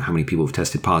 who's, how many people have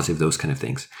tested positive, those kind of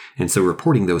things. And so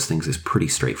reporting those things is pretty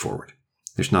straightforward.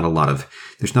 There's not a lot of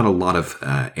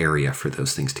area for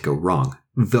those things to go wrong,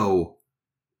 though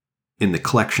in the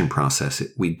collection process,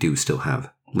 we do still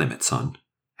have limits on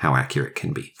how accurate it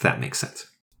can be, if that makes sense.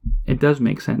 It does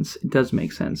make sense.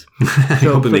 I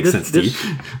hope it makes sense to you.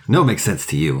 No, it makes sense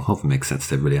to you. I hope it makes sense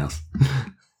to everybody else.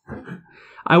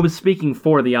 I was speaking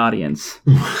for the audience.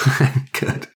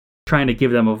 Good. Trying to give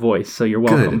them a voice, so you're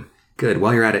welcome. Good.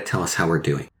 While you're at it, tell us how we're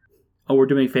doing. Oh, we're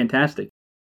doing fantastic.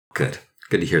 Good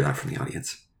to hear that from the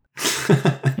audience.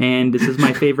 And this is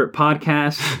my favorite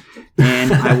podcast,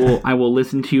 and I will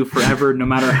listen to you forever, no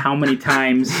matter how many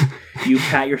times you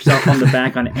pat yourself on the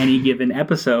back on any given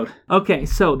episode. Okay,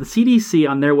 so the CDC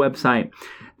on their website,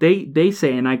 they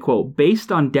say, and I quote,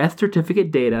 based on death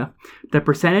certificate data, the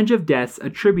percentage of deaths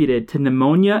attributed to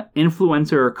pneumonia,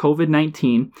 influenza, or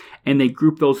COVID-19, and they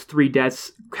group those three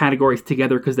deaths categories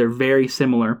together because they're very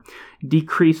similar,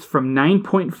 decreased from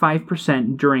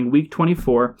 9.5% during week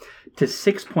 24 to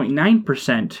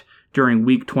 6.9% during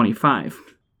week 25.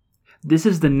 This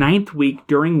is the 9th week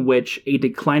during which a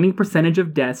declining percentage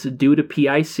of deaths due to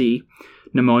PIC,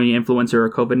 pneumonia, influenza,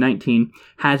 or COVID-19,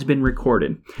 has been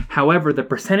recorded. However, the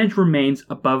percentage remains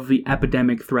above the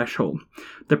epidemic threshold.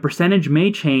 The percentage may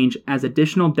change as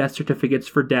additional death certificates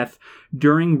for death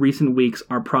during recent weeks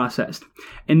are processed.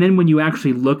 And then when you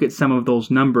actually look at some of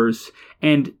those numbers,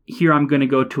 and here I'm going to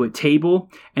go to a table,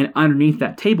 and underneath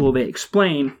that table they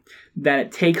explain that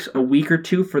it takes a week or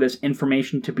two for this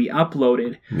information to be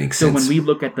uploaded. Makes sense. So when we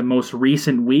look at the most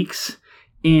recent weeks,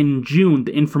 in June,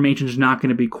 the information is not going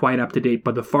to be quite up to date,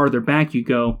 but the farther back you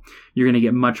go, you're going to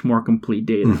get much more complete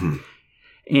data. Mm-hmm.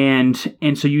 And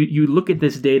so you look at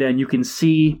this data and you can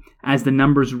see as the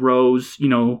numbers rose,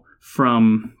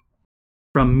 from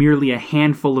merely a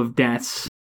handful of deaths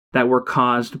that were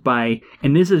caused by,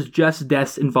 and this is just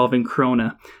deaths involving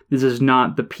corona. This is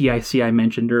not the PIC I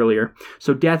mentioned earlier.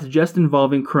 So deaths just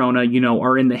involving corona,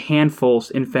 are in the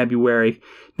handfuls in February.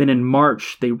 Then in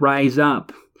March, they rise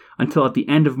up until at the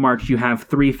end of March, you have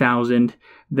 3,000,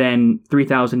 then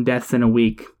 3,000 deaths in a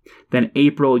week. Then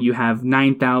April, you have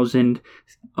 9,000,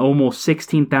 almost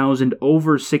 16,000,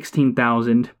 over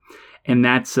 16,000. And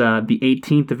that's the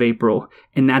 18th of April.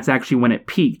 And that's actually when it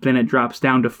peaked. Then it drops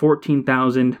down to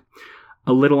 14,000,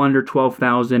 a little under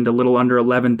 12,000, a little under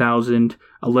 11,000,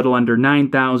 a little under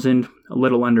 9,000, a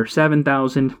little under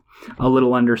 7,000, a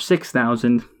little under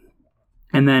 6,000,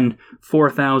 and then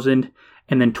 4,000,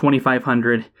 and then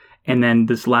 2,500. And then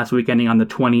this last week ending on the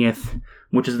 20th,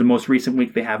 which is the most recent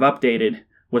week they have updated,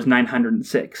 was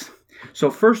 906. So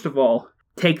first of all,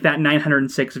 take that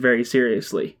 906 very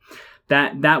seriously.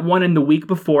 That one in the week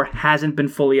before hasn't been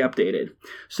fully updated.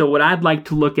 So what I'd like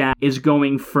to look at is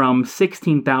going from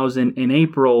 16,000 in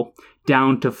April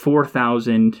down to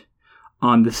 4,000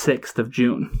 on the 6th of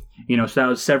June. So that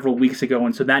was several weeks ago,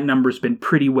 and so that number's been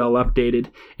pretty well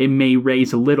updated. It may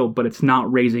raise a little, but it's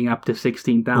not raising up to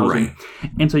 16,000. Right.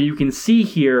 And so you can see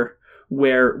here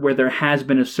where there has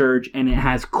been a surge, and it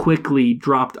has quickly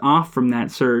dropped off from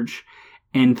that surge,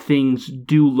 and things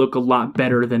do look a lot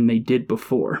better than they did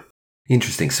before.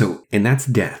 Interesting. So, and that's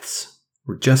deaths.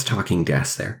 We're just talking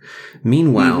deaths there.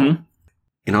 Meanwhile,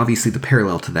 and obviously the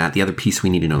parallel to that, the other piece we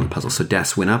need to know in the puzzle. So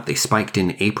deaths went up. They spiked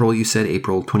in April, you said,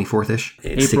 April 24th-ish?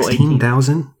 April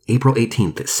 16,000? April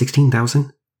 18th,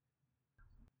 16,000?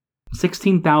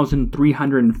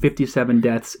 16,357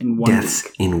 deaths in 1 week.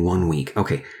 Deaths in 1 week.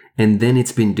 Okay. And then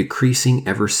it's been decreasing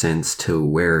ever since to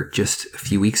where just a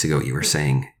few weeks ago you were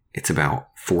saying it's about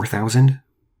 4,000?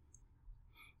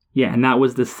 Yeah, and that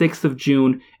was the 6th of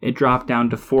June. It dropped down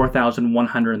to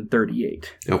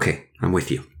 4,138. Okay, I'm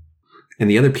with you. And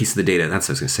the other piece of the data, that's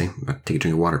what I was going to say. Take a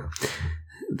drink of water.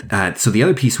 So the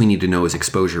other piece we need to know is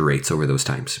exposure rates over those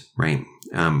times, right?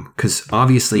 Because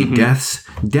obviously deaths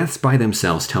by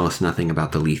themselves tell us nothing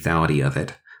about the lethality of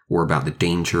it, or about the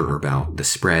danger, or about the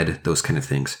spread, those kind of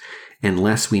things,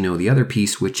 unless we know the other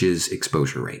piece, which is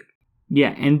exposure rate.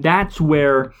 Yeah, and that's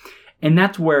where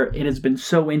it has been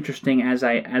so interesting as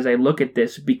I look at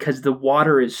this, because the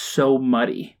water is so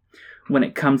muddy when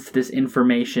it comes to this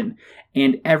information,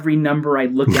 and every number I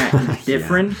look at is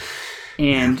different.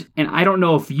 Yeah. And I don't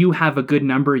know if you have a good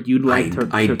number you'd like to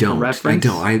reference.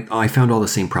 I found all the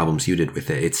same problems you did with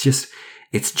it. It's just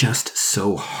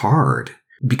so hard,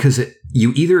 because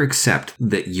you either accept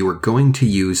that you are going to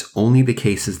use only the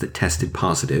cases that tested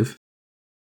positive,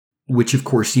 which of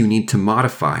course you need to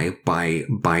modify by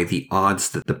the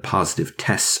odds that the positive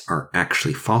tests are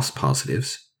actually false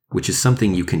positives, which is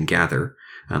something you can gather.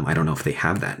 I don't know if they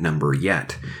have that number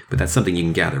yet, but that's something you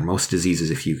can gather. Most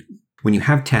diseases, when you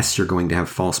have tests, you're going to have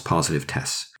false positive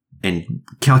tests. And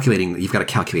you've got to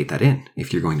calculate that in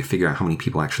if you're going to figure out how many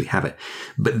people actually have it.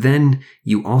 But then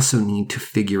you also need to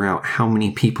figure out how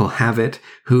many people have it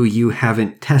who you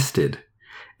haven't tested.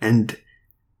 And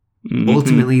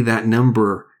ultimately that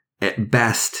number at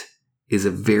best is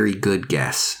a very good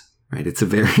guess, right? It's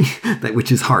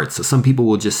which is hard. So some people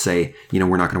will just say,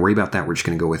 we're not going to worry about that. We're just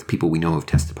going to go with people we know have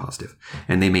tested positive.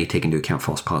 And they may take into account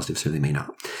false positives or they may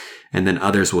not. And then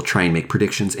others will try and make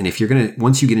predictions. And if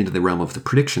once you get into the realm of the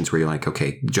predictions where you're like,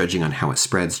 okay, judging on how it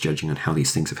spreads, judging on how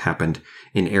these things have happened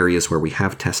in areas where we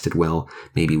have tested well,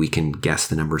 maybe we can guess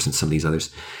the numbers in some of these others,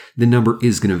 the number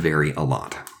is going to vary a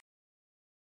lot.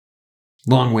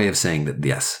 Long way of saying that,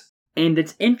 yes. And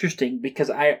it's interesting because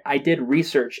I did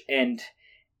research and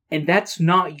that's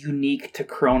not unique to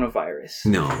coronavirus.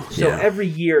 No. So every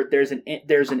year there's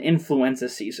an influenza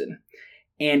season.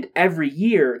 And every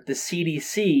year the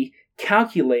CDC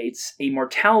calculates a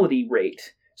mortality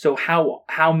rate. So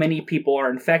how many people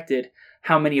are infected,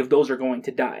 how many of those are going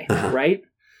to die, right?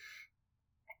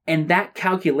 And that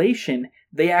calculation,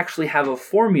 they actually have a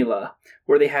formula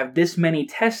where they have this many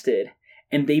tested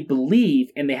and they believe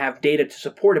and they have data to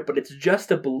support it, but it's just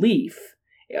a belief,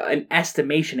 an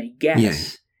estimation, a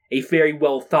guess, a very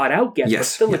well thought out guess, but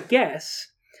still a guess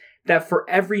that for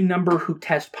every number who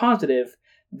test positive,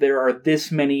 there are this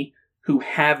many who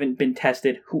haven't been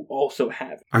tested who also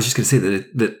have. I was just going to say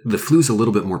that the flu is a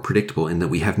little bit more predictable in that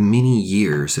we have many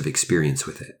years of experience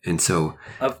with it, and so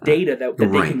of data that they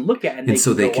can look at, and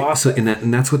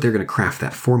that's what they're going to craft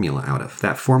that formula out of.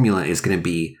 That formula is going to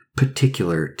be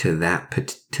particular to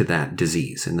that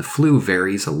disease, and the flu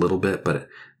varies a little bit, but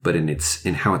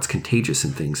in how it's contagious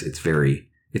and things,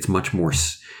 it's much more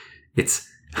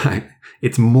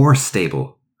it's more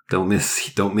stable. Don't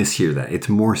mishear that. It's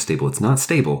more stable. It's not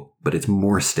stable, but it's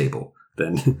more stable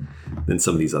than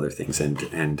some of these other things. And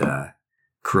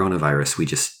coronavirus, we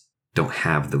just don't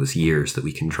have those years that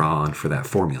we can draw on for that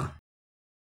formula.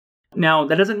 Now,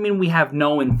 that doesn't mean we have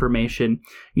no information.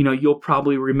 You'll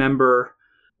probably remember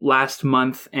last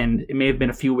month, and it may have been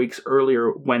a few weeks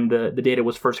earlier when the data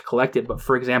was first collected. But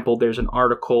for example, there's an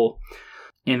article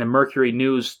in the Mercury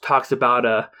News talks about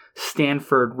a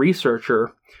Stanford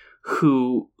researcher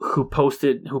who published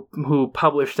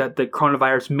that the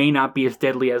coronavirus may not be as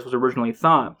deadly as was originally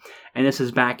thought. And this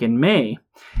is back in May.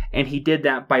 And he did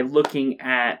that by looking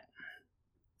at,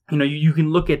 you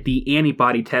can look at the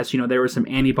antibody tests. There were some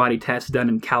antibody tests done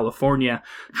in California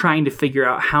trying to figure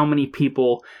out how many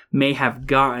people may have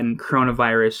gotten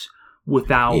coronavirus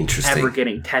without ever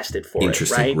getting tested for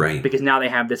it, right? Because now they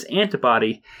have this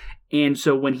antibody. And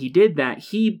so when he did that,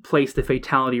 he placed the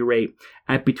fatality rate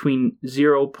at between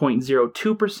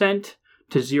 0.02%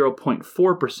 to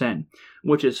 0.4%,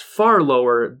 which is far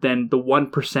lower than the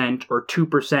 1% or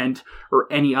 2%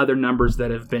 or any other numbers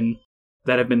that have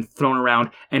been thrown around,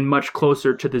 and much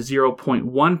closer to the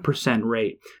 0.1%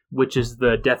 rate, which is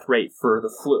the death rate for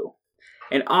the flu.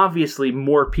 And obviously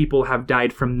more people have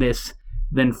died from this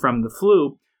than from the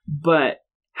flu, but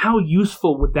how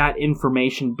useful would that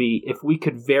information be if we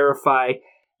could verify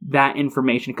that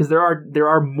information? Because there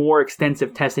are more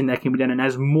extensive testing that can be done, and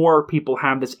as more people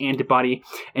have this antibody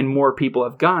and more people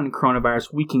have gotten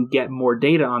coronavirus, we can get more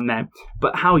data on that.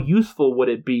 But how useful would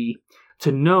it be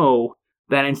to know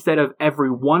that instead of every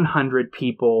 100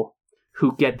 people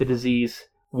who get the disease,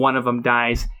 one of them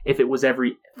dies, if it was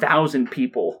every 1,000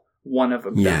 people, one of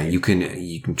them dies? Yeah, you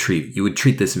would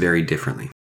treat this very differently.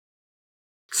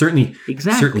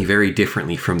 Certainly very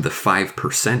differently from the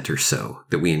 5% or so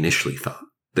that we initially thought.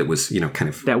 That was,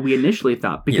 that we initially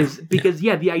thought. Because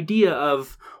the idea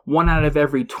of 1 out of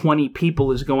every 20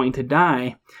 people is going to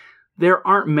die, there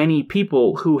aren't many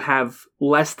people who have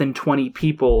less than 20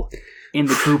 people in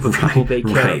the group of people they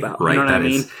care about. Right. You know what I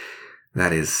mean?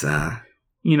 That is... there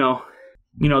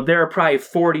are probably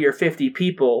 40 or 50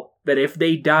 people that if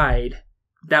they died,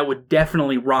 that would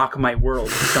definitely rock my world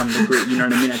to some degree. You know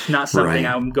what I mean? It's not something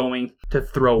I'm going to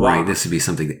throw off. Right, this would be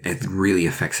something that really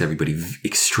affects everybody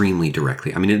extremely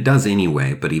directly. I mean, it does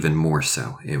anyway, but even more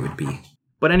so, it would be.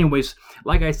 But anyways,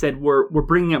 like I said, we're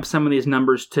bringing up some of these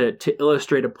numbers to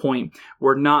illustrate a point.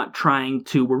 I'm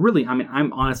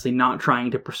honestly not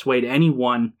trying to persuade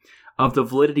anyone of the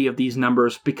validity of these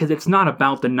numbers, because it's not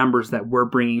about the numbers that we're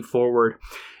bringing forward.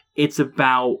 It's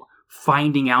about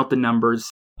finding out the numbers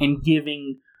and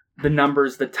giving the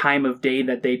numbers the time of day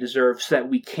that they deserve so that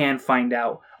we can find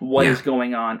out what is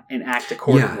going on and act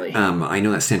accordingly. Yeah, I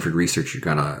know that Stanford research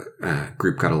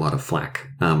group got a lot of flack,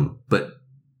 but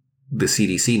the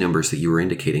CDC numbers that you were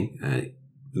indicating,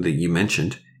 that you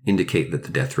mentioned, indicate that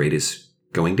the death rate is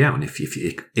going down.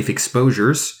 If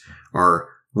exposures are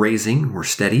rising or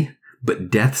steady,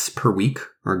 but deaths per week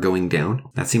are going down,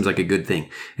 that seems like a good thing.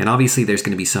 And obviously there's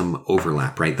going to be some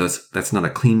overlap, right? That's not a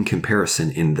clean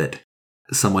comparison in that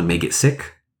someone may get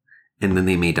sick and then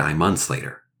they may die months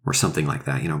later or something like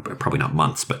that. Probably not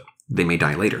months, but they may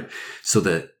die later. So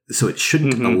it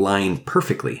shouldn't align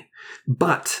perfectly,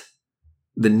 but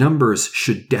the numbers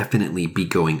should definitely be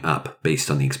going up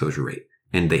based on the exposure rate.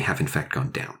 And they have in fact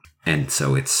gone down. And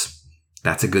so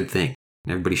that's a good thing.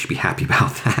 Everybody should be happy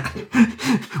about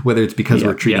that, whether it's because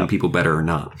we're treating people better or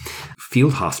not.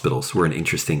 Field hospitals were an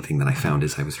interesting thing that I found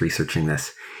as I was researching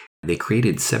this. They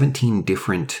created 17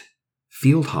 different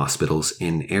field hospitals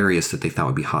in areas that they thought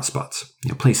would be hotspots.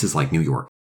 Places like New York,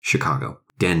 Chicago,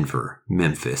 Denver,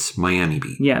 Memphis, Miami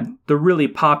Beach. Yeah, the really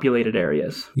populated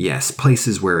areas. Yes,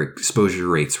 places where exposure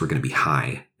rates were going to be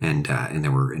high and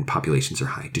populations are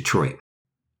high. Detroit.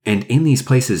 And in these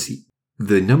places,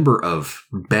 the number of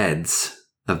beds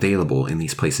available in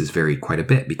these places varied quite a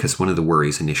bit because one of the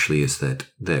worries initially is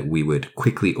that we would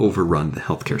quickly overrun the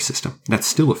healthcare system. That's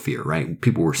still a fear, right?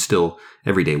 People were still,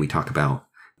 every day we talk about,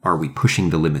 are we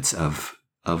pushing the limits of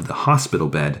the hospital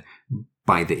bed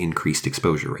by the increased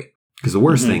exposure rate? Because the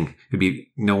worst thing would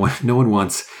be no one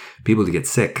wants people to get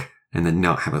sick and then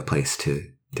not have a place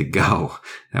to go.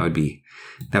 That would be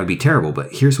terrible.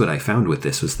 But here's what I found with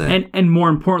this was that, and more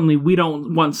importantly, we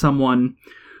don't want someone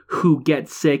who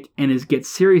gets sick and gets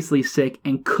seriously sick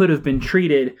and could have been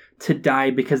treated to die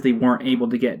because they weren't able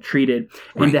to get treated,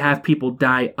 and to have people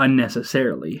die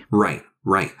unnecessarily. Right.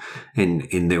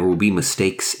 And there will be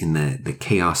mistakes in the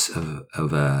chaos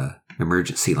of a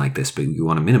emergency like this, but you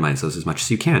want to minimize those as much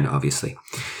as you can, obviously.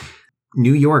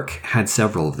 New York had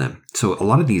several of them. So a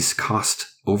lot of these cost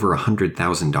over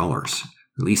 $100,000.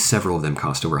 At least several of them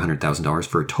cost over $100,000.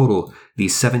 For a total,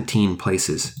 these 17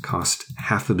 places cost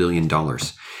 $500 million.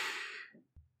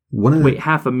 Wait,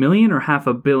 $500,000 or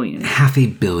 $500 million?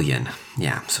 $500 million.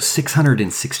 Yeah, so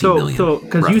 $660 million. So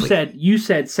because you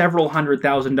said several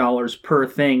 $100,000 per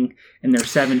thing, and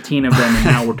there's 17 of them, and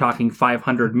now we're talking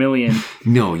 $500 million.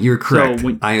 No, you're correct.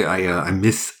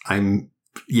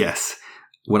 Yes.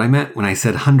 What I meant when I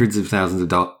said hundreds of thousands of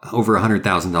dollars, over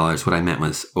 $100,000, what I meant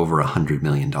was over $100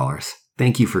 million.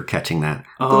 Thank you for catching that.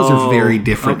 Those are very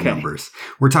different numbers.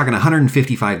 We're talking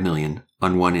 $155 million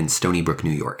on one in Stony Brook,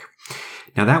 New York.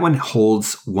 Now that one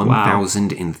holds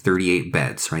 1,038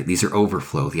 beds, right? These are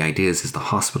overflow. The idea is the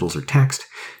hospitals are taxed.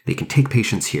 They can take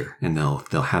patients here and they'll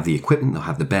have the equipment, they'll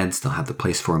have the beds, they'll have the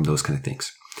place for them, those kind of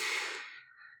things.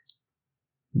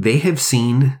 They have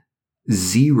seen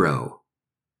 0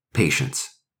 patients.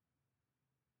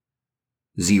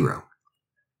 0.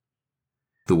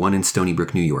 The one in Stony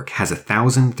Brook, New York has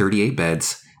 1,038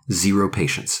 beds, 0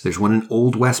 patients. There's one in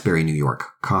Old Westbury, New York,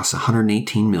 costs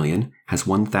 $118 million, has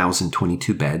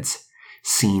 1,022 beds,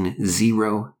 seen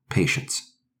 0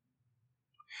 patients.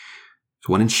 There's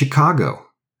one in Chicago,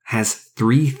 has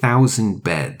 3,000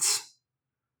 beds,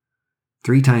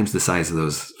 3 times the size of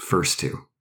those first 2,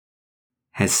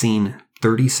 has seen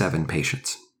 37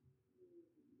 patients.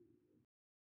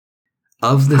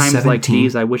 Of the times 17, like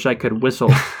these, I wish I could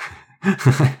whistle.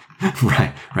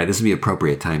 Right. This would be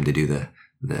appropriate time to do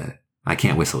the. I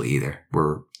can't whistle either.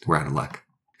 We're out of luck.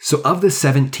 So of the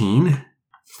 17,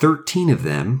 13 of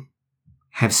them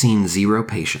have seen 0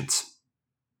 patients.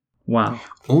 Wow.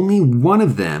 Only one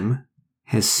of them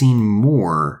has seen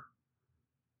more.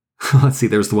 Let's see.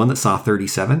 There was the one that saw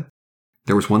 37.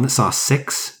 There was one that saw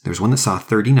 6. There was one that saw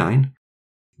 39.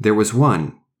 There was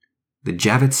one, the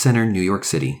Javits Center, New York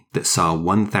City, that saw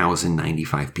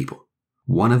 1,095 people.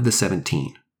 One of the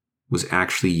 17 was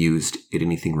actually used at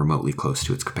anything remotely close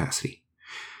to its capacity.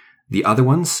 The other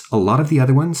ones, a lot of the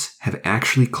other ones, have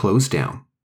actually closed down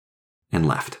and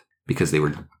left because they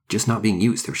were just not being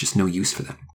used. There was just no use for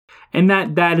them. And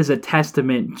that is a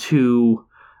testament to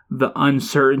the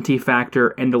uncertainty factor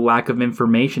and the lack of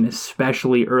information,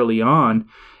 especially early on,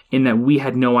 in that we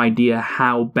had no idea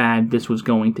how bad this was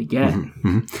going to get.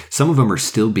 Mm-hmm. Some of them are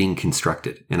still being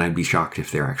constructed, and I'd be shocked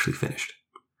if they're actually finished.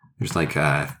 There's like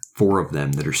 4 of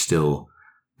them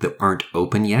that aren't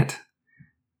open yet,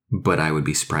 but I would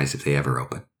be surprised if they ever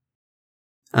open.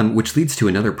 Which leads to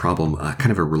another problem,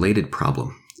 kind of a related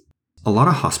problem. A lot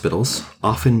of hospitals,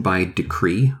 often by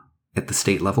decree at the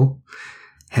state level,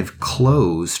 have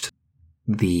closed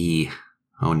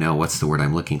what's the word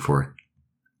I'm looking for?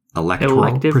 electoral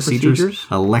Elective procedures?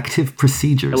 Elective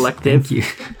procedures. Elective. Thank you.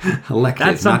 Elective.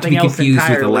 That's Not to something be else confused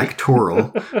entirely. with electoral,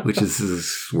 which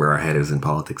is where our head is in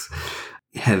politics,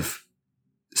 have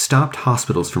stopped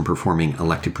hospitals from performing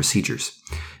elective procedures.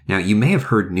 Now, you may have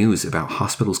heard news about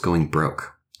hospitals going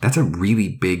broke. That's a really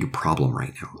big problem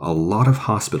right now. A lot of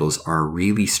hospitals are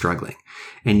really struggling.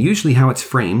 And usually how it's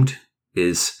framed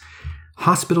is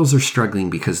hospitals are struggling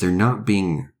because they're not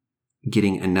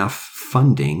getting enough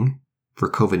funding for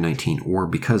COVID-19, or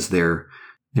because they're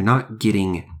not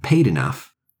getting paid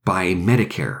enough by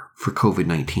Medicare for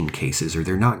COVID-19 cases, or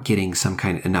they're not getting some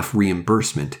kind of enough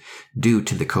reimbursement due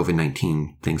to the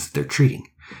COVID-19 things that they're treating.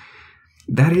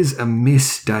 That is a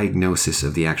misdiagnosis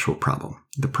of the actual problem.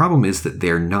 The problem is that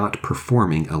they're not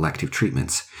performing elective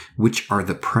treatments, which are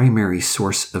the primary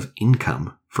source of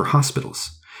income for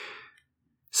hospitals.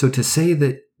 So to say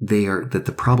that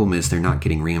the problem is they're not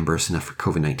getting reimbursed enough for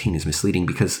COVID-19 is misleading,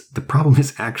 because the problem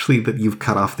is actually that you've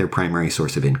cut off their primary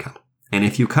source of income. And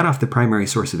if you cut off the primary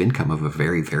source of income of a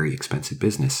very, very expensive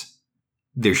business,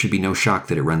 there should be no shock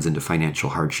that it runs into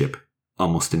financial hardship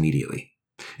almost immediately.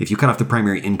 If you cut off the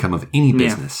primary income of any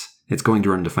business, it's going to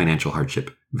run into financial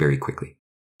hardship very quickly.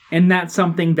 And that's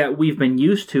something that we've been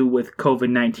used to with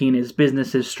COVID-19, is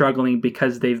businesses struggling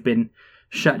because they've been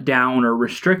shut down or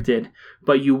restricted.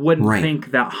 But you wouldn't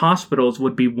think that hospitals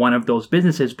would be one of those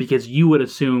businesses, because you would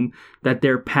assume that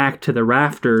they're packed to the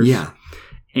rafters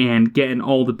and getting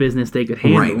all the business they could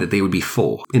handle. Right, that they would be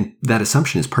full. And that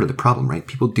assumption is part of the problem, right?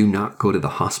 People do not go to the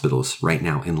hospitals right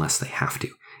now unless they have to.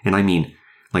 And I mean,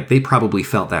 like, they probably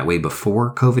felt that way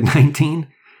before COVID-19,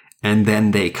 and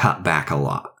then they cut back a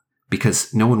lot,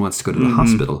 because no one wants to go to the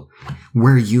hospital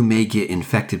where you may get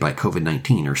infected by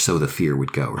COVID-19, or so the fear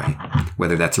would go, right?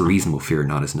 Whether that's a reasonable fear or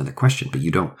not is another question, but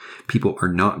people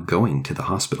are not going to the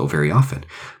hospital very often.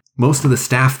 Most of the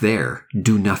staff there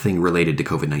do nothing related to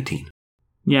COVID-19.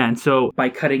 Yeah, and so by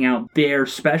cutting out their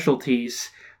specialties,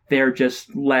 they're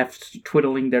just left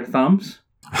twiddling their thumbs.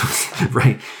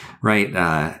 Right.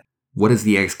 What does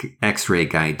the X-ray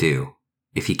guy do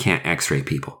if he can't X-ray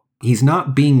people? He's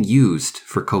not being used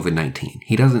for COVID-19.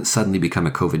 He doesn't suddenly become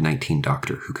a COVID-19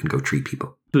 doctor who can go treat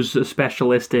people. Who's a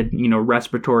specialist in,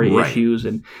 respiratory issues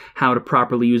and how to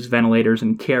properly use ventilators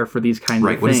and care for these kinds of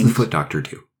things. Right. What does the foot doctor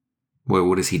do?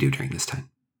 What does he do during this time?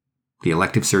 The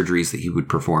elective surgeries that he would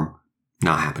perform,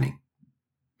 not happening.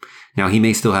 Now, there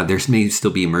may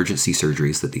still be emergency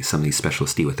surgeries that some of these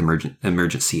specialists deal with,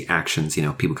 emergency actions,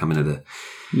 people come into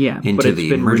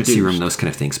the emergency room, those kind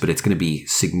of things, but it's going to be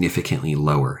significantly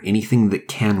lower. Anything that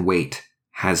can wait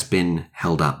has been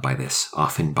held up by this,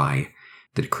 often by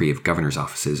the decree of governor's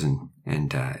offices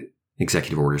and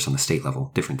executive orders on the state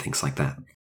level, different things like that.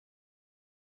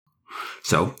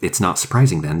 So it's not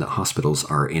surprising then that hospitals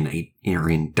are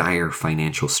in dire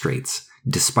financial straits,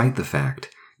 despite the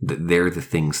fact that they're the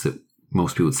things that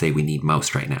most people would say we need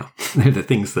most right now. They're the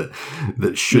things that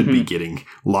should be getting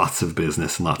lots of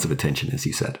business and lots of attention, as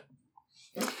you said.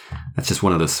 That's just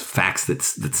one of those facts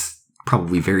that's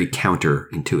probably very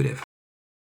counterintuitive.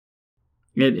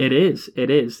 It is. It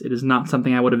is not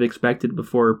something I would have expected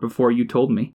before you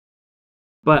told me.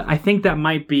 But I think that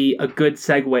might be a good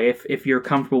segue, if you're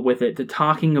comfortable with it, to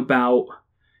talking about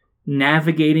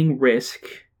navigating risk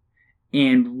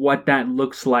and what that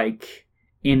looks like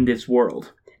in this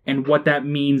world, and what that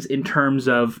means in terms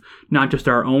of not just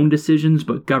our own decisions,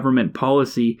 but government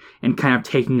policy, and kind of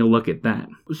taking a look at that.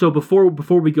 So before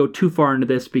we go too far into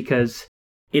this, because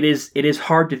it is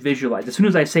hard to visualize. As soon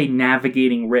as I say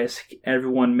navigating risk,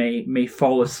 everyone may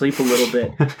fall asleep a little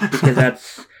bit, because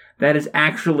that is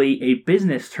actually a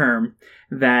business term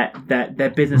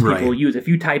that business people use. If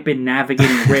you type in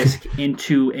navigating risk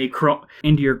into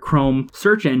your Chrome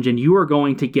search engine, you are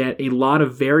going to get a lot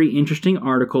of very interesting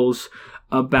articles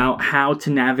about how to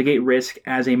navigate risk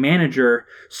as a manager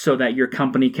so that your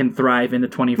company can thrive in the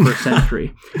 21st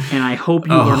century. And I hope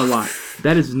you learn a lot.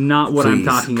 That is not what I'm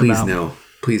talking about. Please no.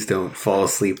 Please don't fall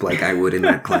asleep like I would in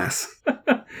that class.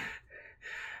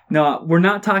 No, we're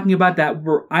not talking about that.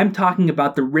 I'm talking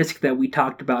about the risk that we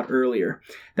talked about earlier,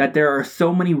 that there are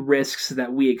so many risks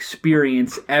that we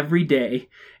experience every day,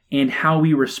 and how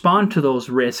we respond to those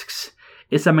risks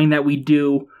is something that we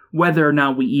do whether or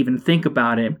not we even think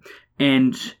about it,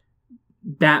 and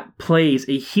that plays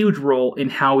a huge role in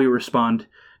how we respond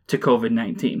to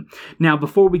COVID-19. Now,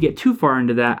 before we get too far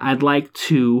into that, I'd like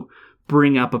to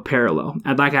bring up a parallel.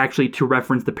 I'd like actually to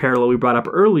reference the parallel we brought up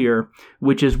earlier,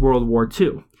 which is World War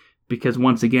II. Because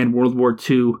once again, World War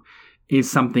II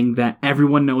is something that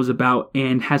everyone knows about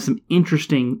and has some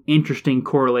interesting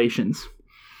correlations.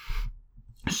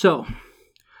 So,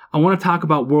 I want to talk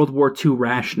about World War II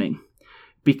rationing,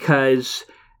 because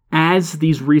as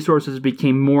these resources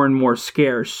became more and more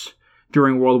scarce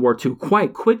during World War II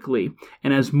quite quickly,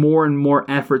 and as more and more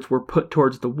efforts were put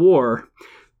towards the war,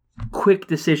 quick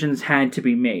decisions had to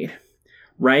be made,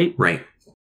 right? Right.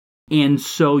 And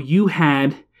so you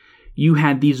had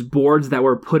these boards that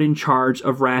were put in charge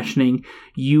of rationing.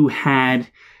 You had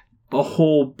a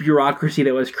whole bureaucracy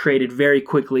that was created very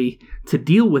quickly to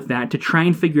deal with that, to try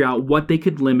and figure out what they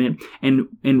could limit and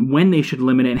when they should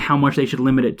limit it and how much they should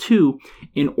limit it to,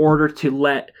 in order to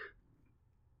let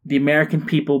the American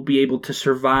people be able to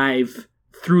survive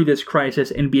through this crisis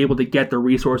and be able to get the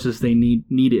resources they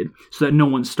needed so that no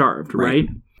one starved, right?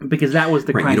 Because that was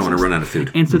the crisis. You don't want to run out of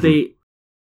food. And so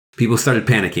people started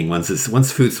panicking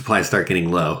once food supplies start getting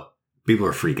low. People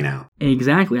are freaking out.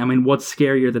 Exactly. I mean, what's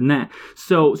scarier than that?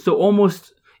 So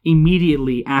almost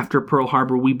immediately after Pearl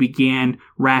Harbor, we began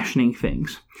rationing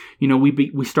things. You know,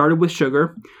 we started with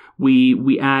sugar.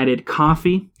 We added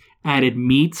coffee, added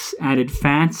meats, added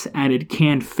fats, added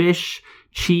canned fish,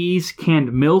 cheese,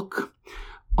 canned milk.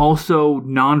 Also,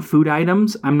 non-food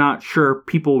items. I'm not sure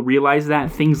people realize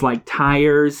that. Things like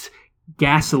tires,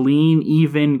 gasoline,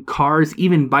 even cars,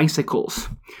 even bicycles,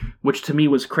 which to me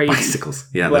was crazy. Bicycles,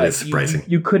 yeah, that is surprising.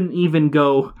 You couldn't even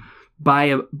go buy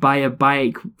a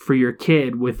bike for your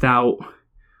kid without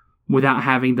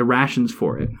having the rations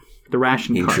for it, the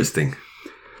ration card. Interesting.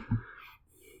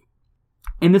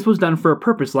 And this was done for a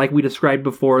purpose, like we described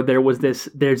before.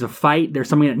 There's a fight, there's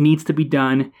something that needs to be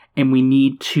done, and we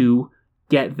need to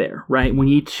get there, right? We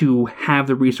need to have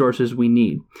the resources we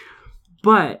need.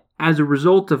 But as a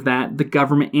result of that, the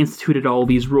government instituted all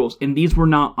these rules, and these were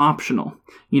not optional.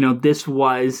 You know, these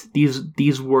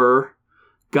were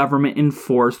government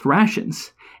enforced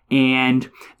rations, and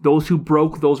those who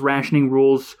broke those rationing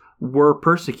rules were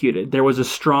persecuted. There was a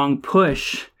strong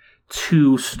push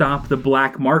to stop the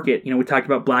black market. You know, we talked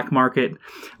about black market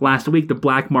last week, the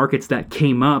black markets that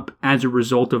came up as a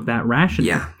result of that rationing.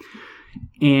 Yeah.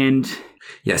 And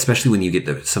yeah, especially when you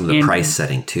get some of the price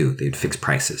setting too. They'd fix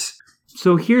prices.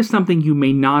 So here's something you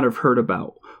may not have heard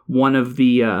about. One of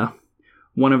the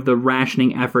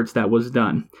rationing efforts that was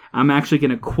done. I'm actually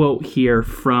going to quote here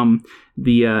from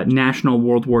the National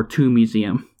World War II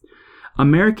Museum.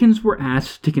 Americans were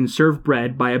asked to conserve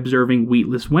bread by observing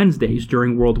Wheatless Wednesdays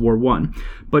during World War I.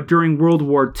 But during World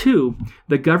War II,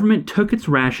 the government took its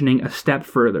rationing a step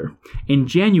further. In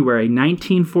January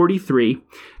 1943,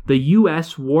 the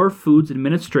U.S. War Foods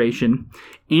Administration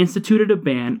instituted a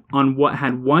ban on what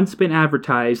had once been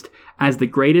advertised as the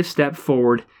greatest step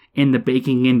forward in the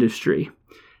baking industry: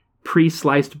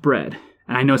 pre-sliced bread.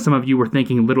 And I know some of you were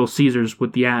thinking Little Caesars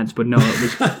with the ads, but no,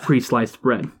 it was pre-sliced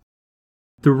bread.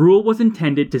 The rule was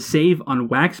intended to save on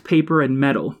wax paper and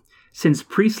metal, since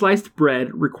pre-sliced bread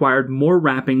required more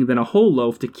wrapping than a whole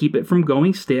loaf to keep it from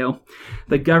going stale.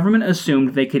 The government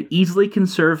assumed they could easily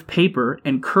conserve paper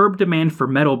and curb demand for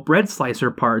metal bread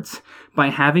slicer parts by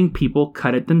having people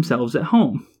cut it themselves at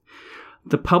home.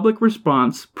 The public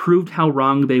response proved how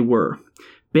wrong they were.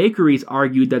 Bakeries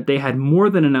argued that they had more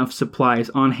than enough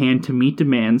supplies on hand to meet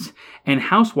demands, and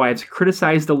housewives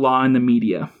criticized the law in the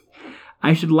media.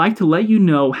 I should like to let you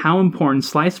know how important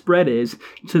sliced bread is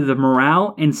to the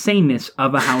morale and saneness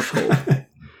of a household.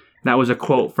 That was a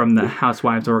quote from the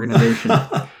Housewives organization.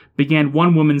 Began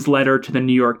one woman's letter to the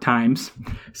New York Times.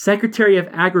 Secretary of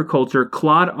Agriculture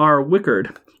Claude R.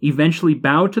 Wickard eventually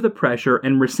bowed to the pressure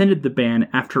and rescinded the ban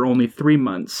after only 3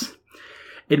 months,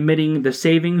 admitting the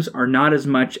savings are not as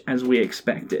much as we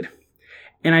expected.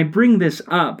 And I bring this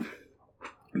up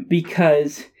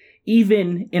because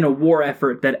even in a war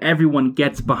effort that everyone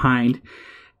gets behind,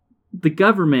 the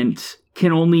government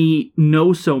can only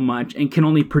know so much and can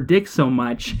only predict so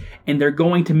much, and they're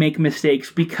going to make mistakes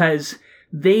because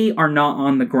they are not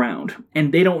on the ground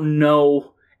and they don't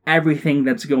know everything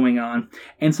that's going on.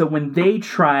 And so when they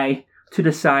try to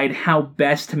decide how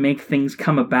best to make things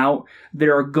come about,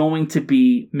 there are going to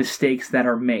be mistakes that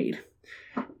are made.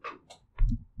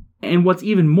 And what's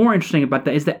even more interesting about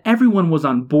that is that everyone was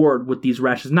on board with these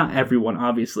rations. Not everyone,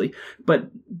 obviously,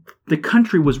 but the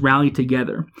country was rallied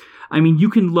together. I mean, you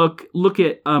can look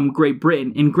at Great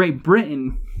Britain. In Great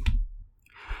Britain,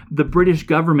 the British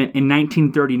government in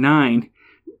 1939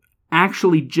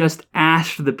 actually just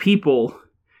asked the people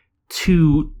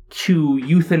to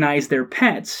euthanize their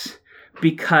pets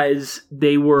because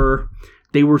the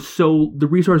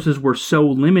resources were so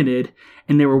limited,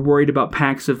 and they were worried about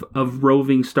packs of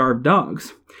roving starved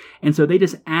dogs. And so they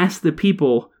just asked the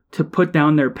people to put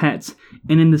down their pets.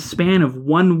 And in the span of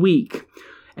 1 week,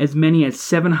 as many as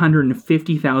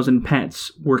 750,000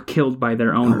 pets were killed by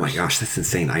their owners. Oh my gosh, that's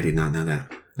insane. I did not know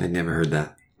that. I'd never heard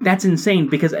that. That's insane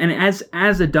because, and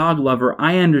as a dog lover,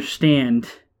 I understand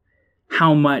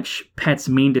how much pets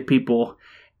mean to people.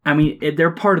 I mean,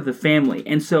 they're part of the family.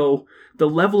 And so the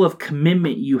level of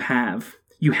commitment you have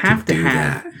to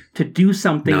have to do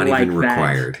something not like even that.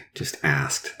 required, just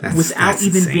asked. Without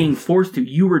even insane. being forced to.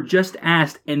 You were just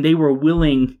asked, and they were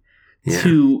willing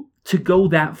to go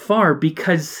that far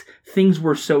because things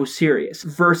were so serious.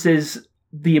 Versus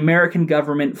the American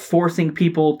government forcing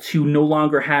people to no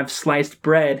longer have sliced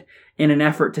bread in an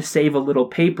effort to save a little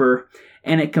paper,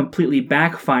 and it completely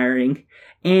backfiring.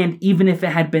 And even if it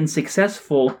had been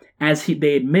successful, as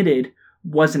they admitted,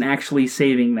 wasn't actually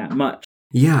saving that much.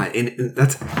 Yeah, and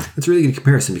that's a really good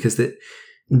comparison because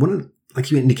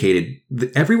like you indicated,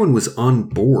 everyone was on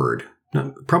board.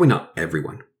 Probably not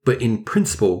everyone, but in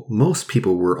principle, most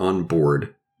people were on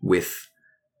board with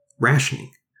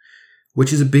rationing,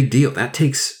 which is a big deal. That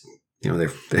takes,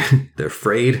 they're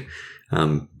afraid,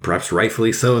 perhaps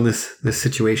rightfully so in this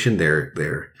situation.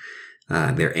 They're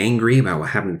angry about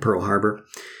what happened in Pearl Harbor,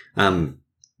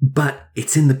 but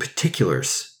it's in the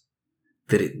particulars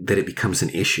that it becomes an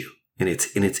issue. And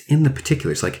it's in the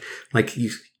particulars, like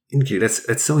you indicated.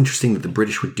 That's so interesting that the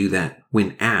British would do that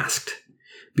when asked,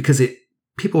 because I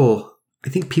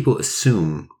think people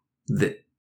assume that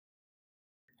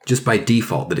just by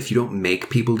default that if you don't make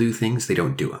people do things, they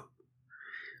don't do them.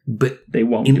 But they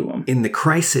won't do them. In the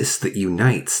crisis that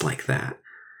unites like that,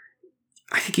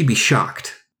 I think you'd be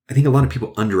shocked. I think a lot of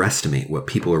people underestimate what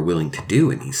people are willing to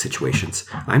do in these situations.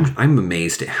 I'm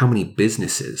amazed at how many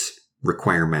businesses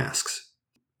require masks.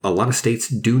 A lot of states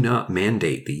do not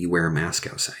mandate that you wear a mask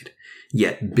outside.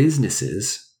 Yet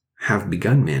businesses have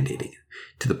begun mandating it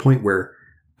to the point where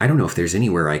I don't know if there's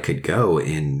anywhere I could go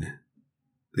in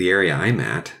the area I'm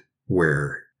at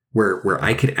where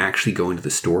I could actually go into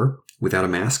the store without a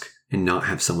mask and not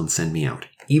have someone send me out,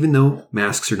 even though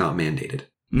masks are not mandated.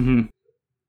 Mm-hmm.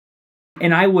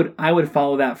 And I would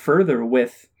follow that further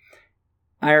with,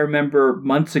 I remember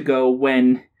months ago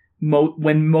when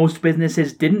most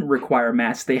businesses didn't require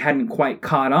masks, they hadn't quite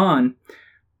caught on,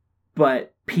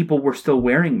 but people were still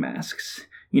wearing masks.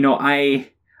 I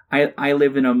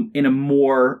live in a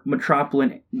more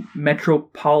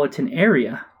metropolitan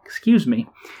area,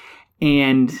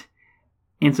 and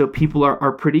so people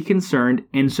are pretty concerned,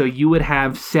 and so you would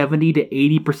have 70 to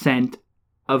 80%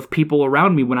 of people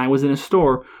around me when I was in a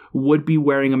store would be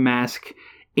wearing a mask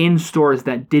in stores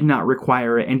that did not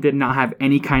require it and did not have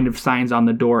any kind of signs on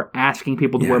the door asking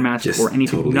people to wear masks or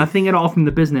anything. Totally. Nothing at all from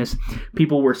the business.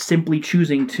 People were simply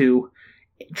trying to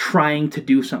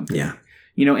do something. Yeah.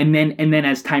 And then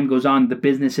as time goes on, the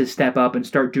businesses step up and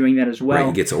start doing that as well. Right,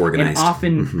 it gets organized.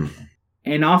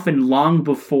 And often long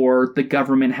before the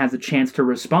government has a chance to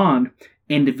respond,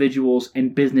 individuals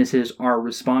and businesses are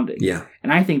responding. Yeah.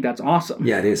 And I think that's awesome.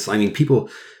 Yeah, it is. I mean,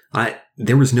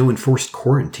 there was no enforced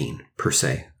quarantine per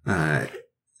se.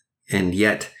 And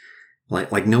yet,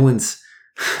 like no one's...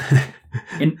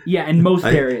 in most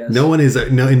areas. No one is...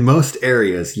 No, in most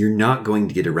areas, you're not going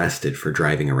to get arrested for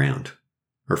driving around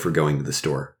or for going to the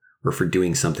store or for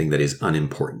doing something that is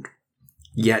unimportant.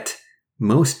 Yet,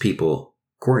 most people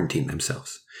quarantine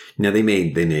themselves. Now, they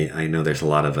may, I know there's a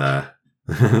lot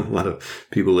of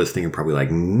people listening are probably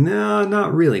like, no,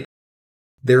 not really.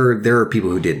 There are people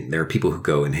who didn't. There are people who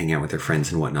go and hang out with their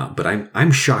friends and whatnot. But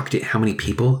I'm shocked at how many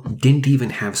people didn't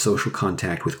even have social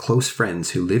contact with close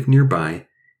friends who live nearby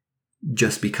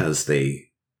just because they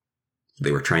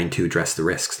were trying to address the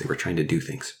risks. They were trying to do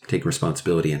things, take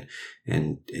responsibility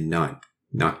and not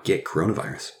get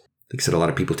coronavirus. Like I said, a lot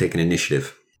of people take an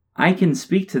initiative. I can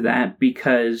speak to that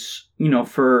because,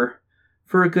 for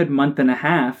a good month and a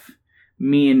half,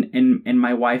 me and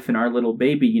my wife and our little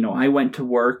baby, I went to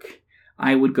work.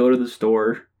 I would go to the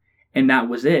store, and that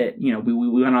was it.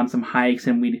 We went on some hikes,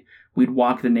 and we'd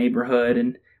walk the neighborhood,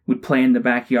 and we'd play in the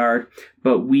backyard.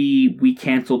 But we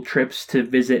canceled trips to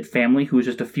visit family who was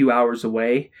just a few hours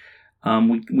away.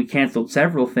 We canceled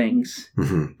several things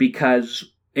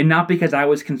not because I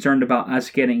was concerned about us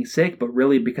getting sick, but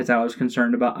really because I was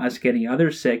concerned about us getting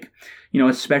others sick.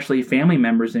 Especially family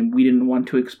members, and we didn't want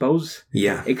to expose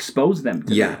them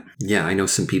to that. Yeah, I know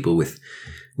some people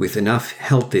with enough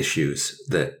health issues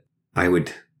that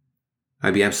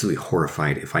I'd be absolutely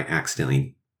horrified if I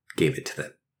accidentally gave it to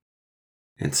them.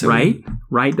 And so right,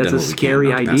 that's a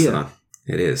scary idea.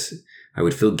 It is. I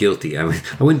would feel guilty. I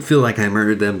wouldn't feel like I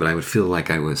murdered them, but I would feel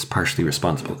like I was partially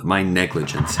responsible. That my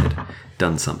negligence had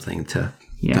done something to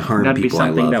harm that'd people be I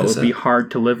love. something that would be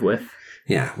hard to live with.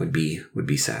 Yeah, would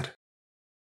be sad.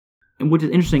 And which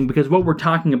is interesting because what we're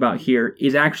talking about here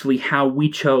is actually how we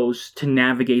chose to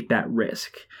navigate that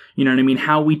risk. You know what I mean?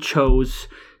 How we chose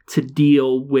to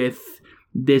deal with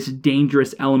this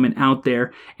dangerous element out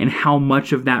there and how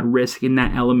much of that risk in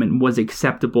that element was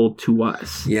acceptable to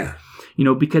us. Yeah.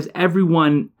 Because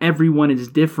everyone is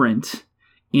different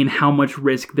in how much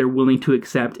risk they're willing to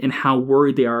accept and how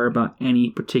worried they are about any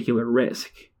particular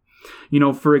risk.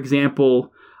 For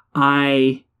example,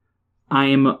 I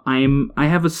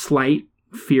have a slight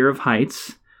fear of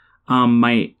heights. I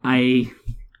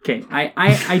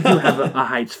do have a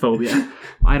heights phobia.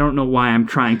 I don't know why I'm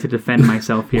trying to defend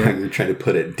myself here. You're trying to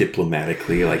put it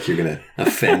diplomatically, like you're going to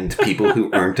offend people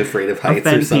who aren't afraid of heights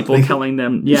or something. People telling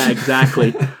them, yeah,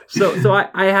 exactly. So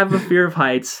I have a fear of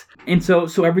heights. And so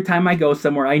every time I go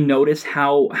somewhere, I notice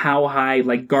how high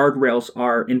like guardrails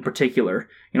are in particular.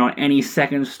 On any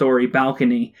second story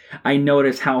balcony, I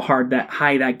notice how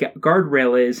high that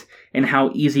guardrail is and how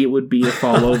easy it would be to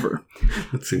fall over.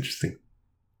 That's interesting.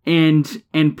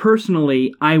 And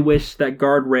personally, I wish that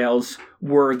guardrails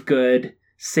were a good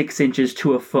 6 inches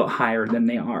to a foot higher than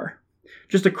they are.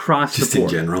 Just across the board. Just in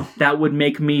general. That would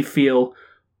make me feel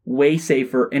way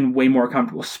safer and way more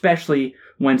comfortable, especially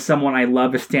when someone I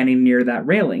love is standing near that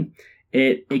railing.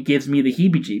 It gives me the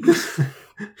heebie-jeebies.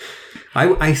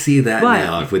 I see that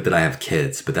now with that I have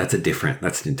kids, but that's an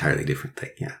entirely different thing.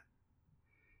 Yeah.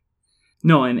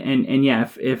 No, and yeah,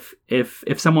 if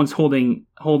someone's holding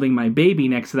my baby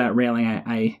next to that railing,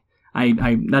 I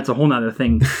that's a whole nother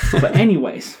thing. But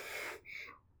anyways,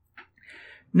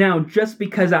 now just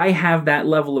because I have that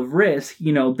level of risk,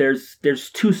 there's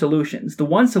two solutions. The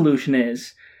one solution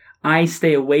is I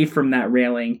stay away from that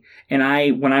railing,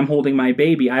 and when I'm holding my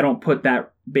baby, I don't put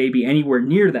that baby anywhere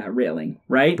near that railing,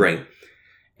 right? Right.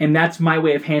 And that's my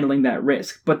way of handling that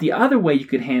risk. But the other way you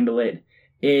could handle it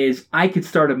is I could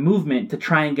start a movement to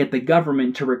try and get the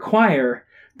government to require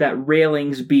that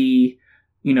railings be,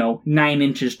 9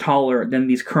 inches taller than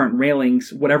these current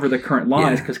railings, whatever the current law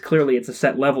is, because clearly it's a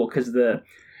set level because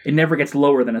it never gets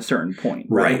lower than a certain point.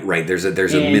 Right. There's a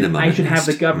minimum. I should have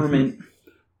the government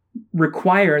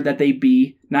require that they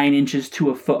be 9 inches to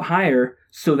a foot higher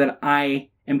so that I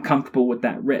am comfortable with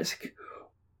that risk.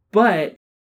 But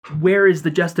where is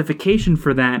the justification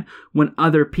for that when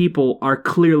other people are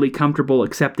clearly comfortable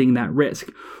accepting that risk?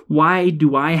 Why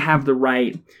do I have the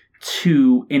right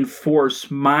to enforce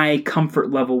my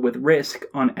comfort level with risk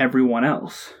on everyone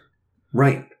else?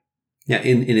 Right. Yeah,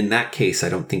 in that case, I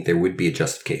don't think there would be a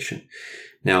justification.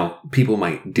 Now, people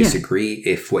might disagree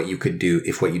if what you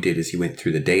did is you went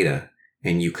through the data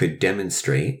and you could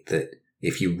demonstrate that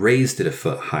if you raised it a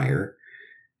foot higher,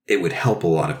 it would help a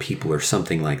lot of people or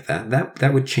something like that.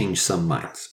 That would change some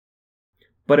minds.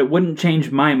 But it wouldn't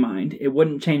change my mind. It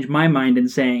wouldn't change my mind in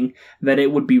saying that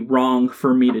it would be wrong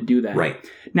for me to do that. Right.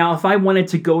 Now, if I wanted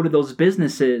to go to those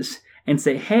businesses and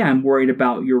say, hey, I'm worried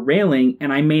about your railing,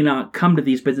 and I may not come to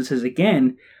these businesses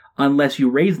again unless you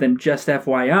raise them, just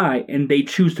FYI, and they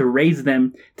choose to raise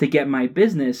them to get my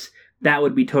business, that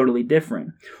would be totally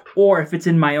different. Or if it's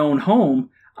in my own home,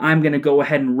 I'm going to go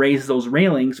ahead and raise those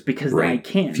railings because I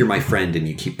can. If you're my friend and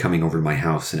you keep coming over to my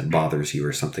house and it bothers you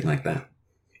or something like that.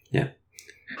 Yeah.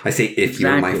 I say if you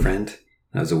were my friend.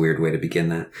 That was a weird way to begin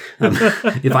that.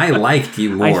 If I liked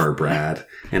you more, Brad,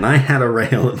 and I had a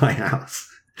rail at my house,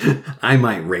 I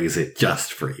might raise it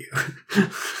just for you.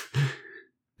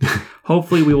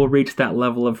 Hopefully we will reach that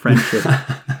level of friendship.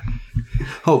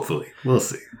 Hopefully. We'll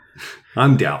see.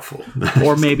 I'm doubtful.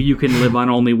 Or maybe you can live on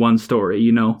only one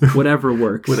story, whatever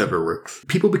works. Whatever works.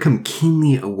 People become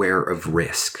keenly aware of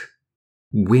risk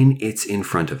when it's in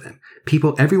front of them.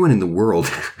 Everyone in the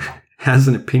world has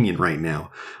an opinion right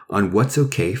now on what's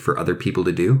okay for other people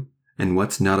to do and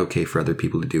what's not okay for other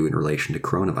people to do in relation to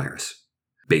coronavirus,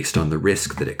 based on the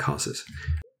risk that it causes.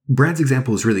 Brad's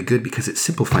example is really good because it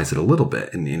simplifies it a little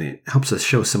bit and it helps us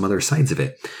show some other sides of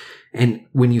it. And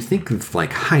when you think of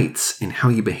like heights and how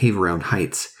you behave around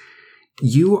heights,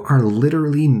 you are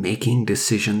literally making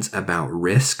decisions about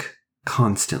risk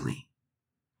constantly.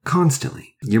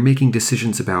 Constantly. You're making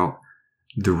decisions about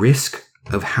the risk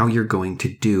of how you're going to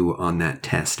do on that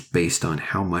test based on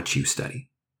how much you study.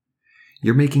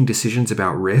 You're making decisions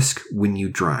about risk when you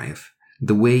drive,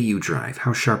 the way you drive,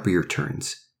 how sharp are your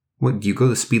turns. What, do you go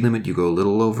the speed limit? Do you go a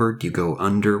little over? Do you go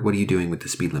under? What are you doing with the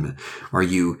speed limit? Are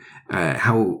you,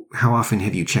 how often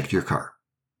have you checked your car?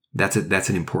 That's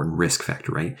an important risk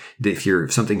factor, right?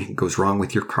 If something goes wrong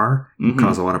with your car, it can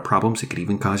cause a lot of problems. It could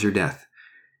even cause your death.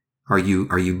 Are you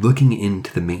looking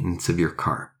into the maintenance of your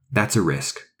car? That's a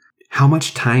risk. How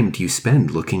much time do you spend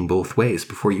looking both ways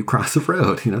before you cross the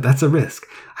road? That's a risk.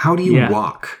 How do you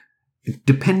walk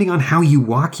depending on how you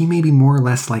walk, you may be more or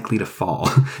less likely to fall.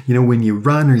 When you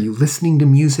run, are you listening to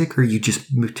music, or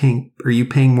are you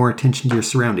paying more attention to your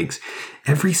surroundings?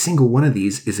 Every single one of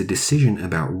these is a decision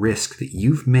about risk that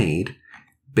you've made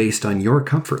based on your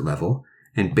comfort level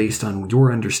and based on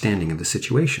your understanding of the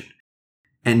situation.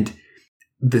 And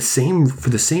for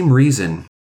the same reason,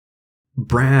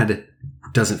 Brad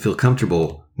doesn't feel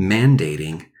comfortable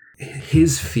mandating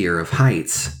his fear of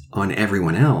heights on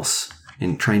everyone else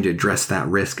and trying to address that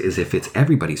risk as if it's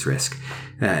everybody's risk,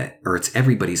 or it's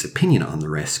everybody's opinion on the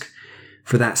risk.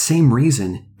 For that same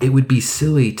reason, it would be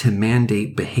silly to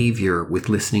mandate behavior with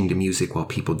listening to music while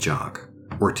people jog,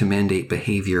 or to mandate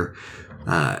behavior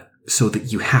so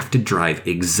that you have to drive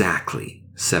exactly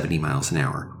 70 miles an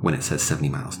hour when it says 70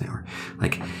 miles an hour.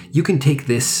 Like, you can take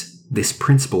this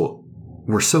principle.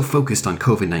 We're so focused on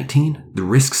COVID-19. The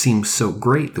risk seems so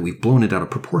great that we've blown it out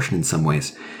of proportion in some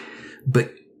ways.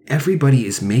 But everybody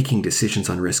is making decisions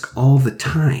on risk all the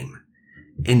time.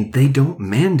 And they don't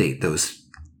mandate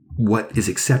what is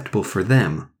acceptable for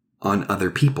them on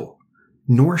other people.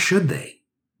 Nor should they.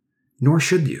 Nor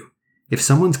should you. If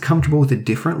someone's comfortable with a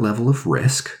different level of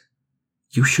risk,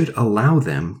 you should allow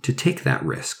them to take that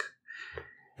risk.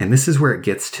 And this is where it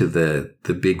gets to the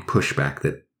big pushback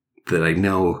that I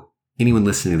know anyone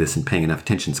listening to this and paying enough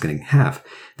attention is going to have.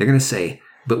 They're going to say,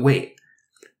 but wait,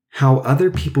 how other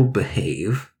people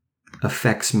behave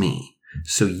affects me.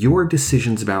 So your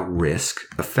decisions about risk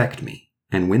affect me.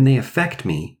 And when they affect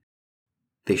me,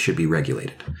 they should be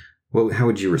regulated. Well, how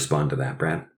would you respond to that,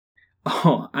 Brad?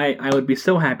 Oh, I would be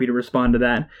so happy to respond to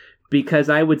that, because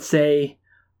I would say,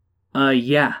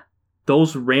 yeah,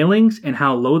 those railings and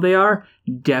how low they are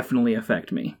definitely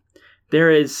affect me.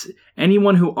 There is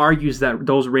anyone who argues that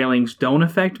those railings don't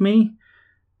affect me,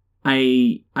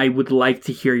 I would like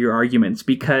to hear your arguments,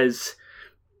 because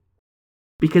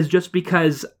just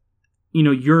because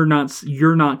you're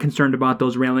not concerned about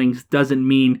those railings doesn't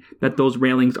mean that those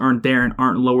railings aren't there and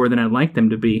aren't lower than I'd like them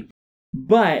to be.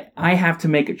 But I have to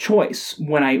make a choice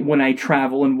when I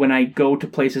travel and when I go to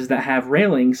places that have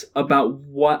railings about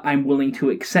what I'm willing to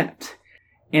accept.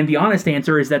 And the honest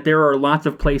answer is that there are lots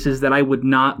of places that I would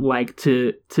not like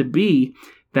to be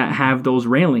that have those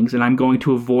railings, and I'm going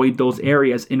to avoid those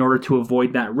areas in order to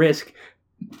avoid that risk,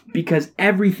 because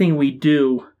everything we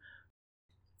do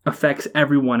affects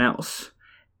everyone else.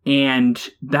 And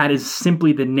that is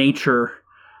simply the nature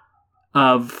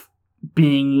of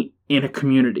being in a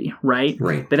community, right?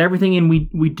 Right. That everything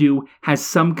we do has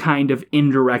some kind of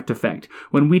indirect effect.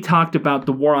 When we talked about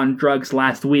the war on drugs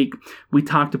last week, we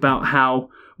talked about how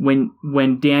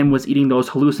when Dan was eating those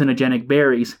hallucinogenic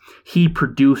berries, he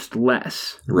produced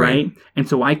less, right? And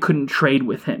so I couldn't trade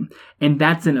with him. And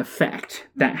that's an effect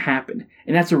that happened.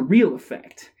 And that's a real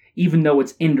effect, even though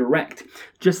it's indirect.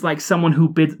 Just like someone who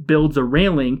builds a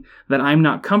railing that I'm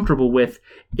not comfortable with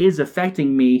is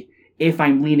affecting me if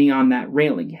I'm leaning on that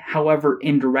railing, however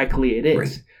indirectly it is.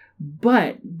 Right.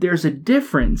 But there's a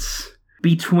difference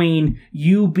between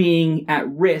you being at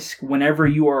risk whenever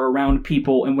you are around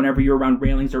people and whenever you're around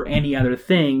railings or any other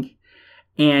thing,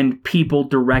 and people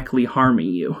directly harming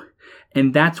you.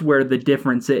 And that's where the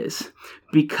difference is.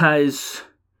 Because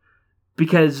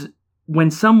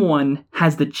when someone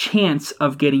has the chance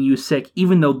of getting you sick,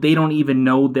 even though they don't even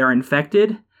know they're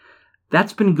infected,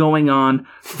 that's been going on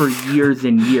for years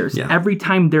and years. Yeah. Every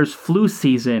time there's flu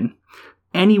season,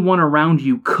 anyone around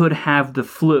you could have the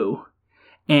flu,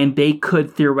 and they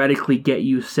could theoretically get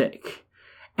you sick.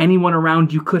 Anyone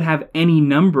around you could have any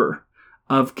number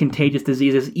of contagious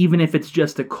diseases, even if it's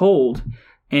just a cold,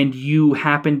 and you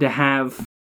happen to have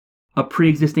a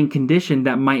pre-existing condition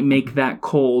that might make that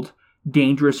cold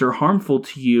dangerous or harmful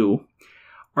to you.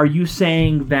 Are you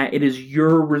saying that it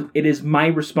is my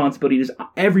responsibility, it is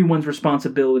everyone's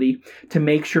responsibility to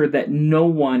make sure that no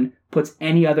one puts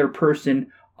any other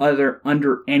person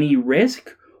under any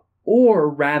risk? Or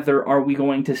rather, are we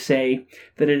going to say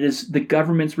that it is the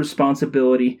government's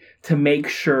responsibility to make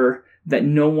sure that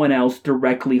no one else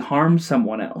directly harms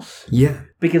someone else? Yeah.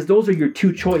 Because those are your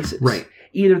two choices. Right.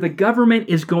 Either the government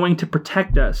is going to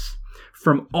protect us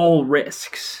from all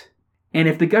risks. And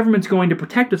if the government's going to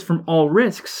protect us from all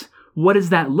risks, what does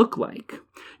that look like?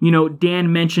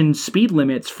 Dan mentioned speed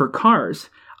limits for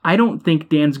cars. I don't think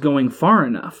Dan's going far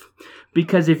enough.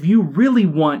 Because if you really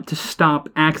want to stop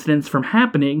accidents from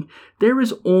happening, there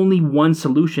is only one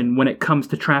solution when it comes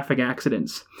to traffic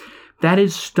accidents. That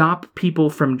is stop people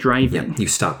from driving. Yeah, you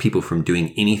stop people from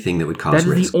doing anything that would cause risk.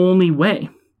 That is the only way.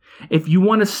 If you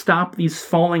want to stop these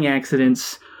falling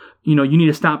accidents, you need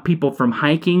to stop people from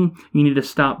hiking. You need to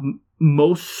stop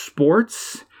most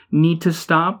sports need to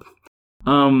stop.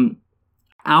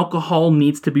 Alcohol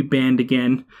needs to be banned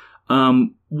again.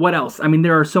 What else? I mean,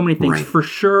 there are so many things. Right. For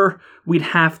sure, we'd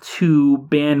have to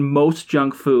ban most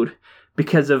junk food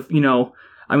because of,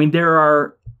 there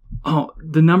are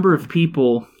the number of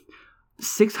people,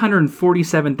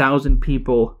 647,000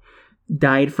 people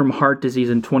died from heart disease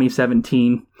in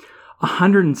 2017.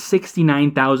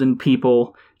 169,000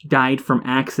 people died from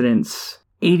accidents.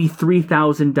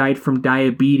 83,000 died from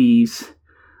diabetes.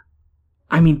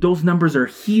 I mean, those numbers are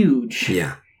huge.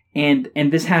 Yeah. And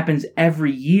this happens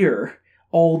every year.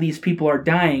 All these people are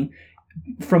dying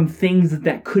from things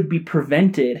that could be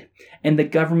prevented, and the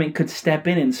government could step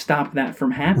in and stop that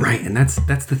from happening. Right, and that's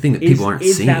the thing that people aren't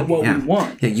seeing. Is that what we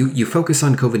want? Yeah, you focus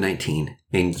on COVID-19,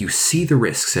 and you see the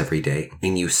risks every day,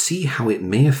 and you see how it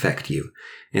may affect you.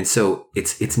 And so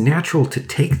it's natural to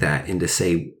take that and to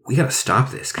say, we got to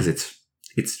stop this because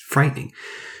it's frightening.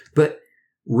 But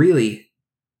really,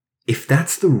 if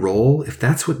that's the role, if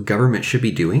that's what government should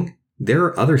be doing, there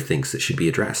are other things that should be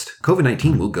addressed.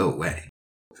 COVID-19 will go away.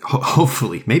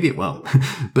 Hopefully, maybe it won't.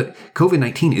 But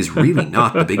COVID-19 is really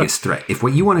not the biggest threat. If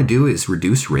what you want to do is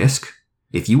reduce risk,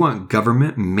 if you want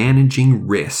government managing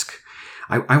risk,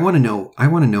 I want to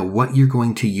know what you're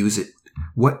going to use it.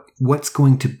 What's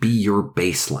going to be your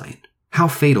baseline? How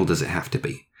fatal does it have to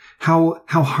be? How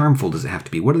harmful does it have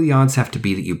to be? What do the odds have to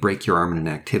be that you break your arm in an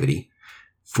activity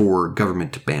for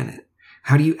government to ban it?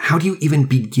 How do you even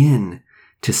begin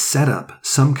to set up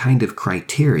some kind of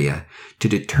criteria to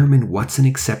determine what's an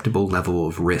acceptable level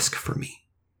of risk for me?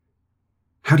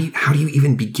 How do you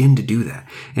even begin to do that?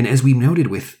 And as we noted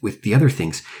with the other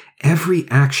things, every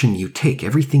action you take,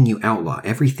 everything you outlaw,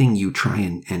 everything you try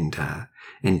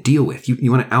and deal with,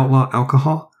 you want to outlaw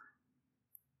alcohol?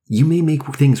 You may make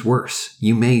things worse.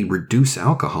 You may reduce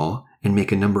alcohol and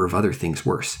make a number of other things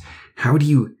worse. How do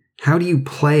you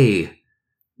play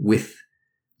with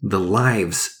the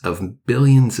lives of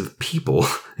billions of people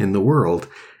in the world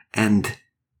and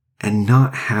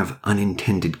not have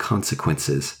unintended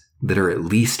consequences that are at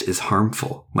least as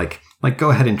harmful? Like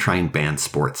go ahead and try and ban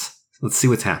sports. Let's see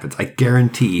what happens. I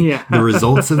guarantee the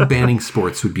results of banning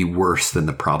sports would be worse than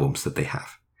the problems that they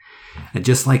have. And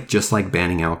just like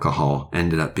banning alcohol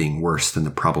ended up being worse than the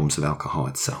problems of alcohol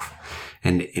itself.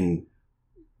 And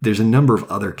there's a number of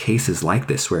other cases like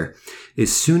this where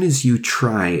as soon as you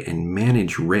try and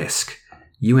manage risk,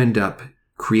 you end up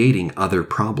creating other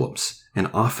problems. And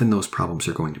often those problems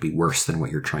are going to be worse than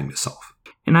what you're trying to solve.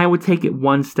 And I would take it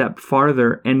one step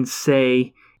farther and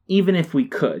say, even if we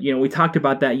could, we talked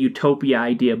about that utopia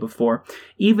idea before.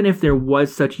 Even if there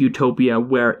was such utopia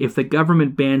where if the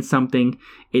government banned something,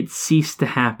 it ceased to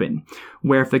happen.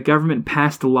 Where if the government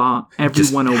passed a law,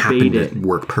 everyone obeyed it. To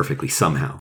work perfectly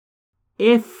somehow.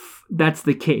 If that's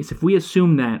the case, if we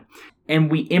assume that,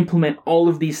 and we implement all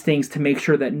of these things to make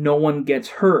sure that no one gets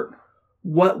hurt,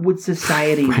 what would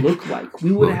society look like?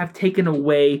 We would have taken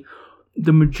away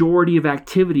the majority of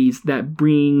activities that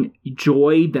bring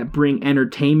joy, that bring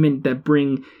entertainment, that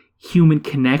bring human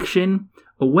connection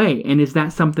away. And is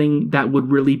that something that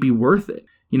would really be worth it?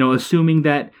 Assuming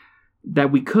that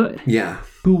we could. Yeah.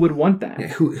 Who would want that? Yeah,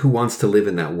 who wants to live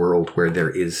in that world where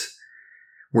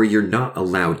where you're not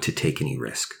allowed to take any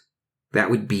risk? That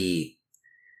would be,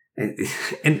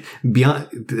 and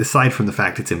beyond, aside from the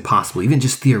fact it's impossible, even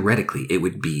just theoretically, it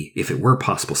would be, if it were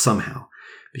possible somehow,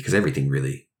 because everything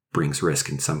really brings risk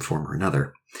in some form or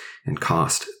another and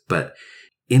cost. But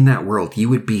in that world, you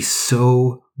would be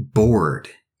so bored.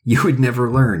 You would never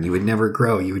learn. You would never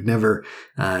grow. You would never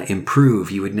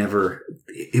improve. You would never,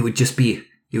 it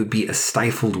would be a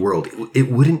stifled world.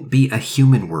 It wouldn't be a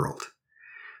human world.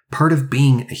 Part of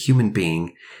being a human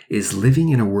being is living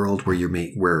in a world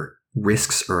where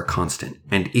risks are a constant.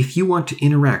 And if you want to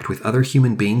interact with other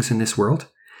human beings in this world,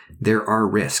 there are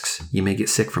risks. You may get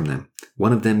sick from them.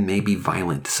 One of them may be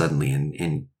violent suddenly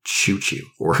and shoot you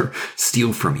or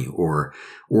steal from you or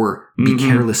be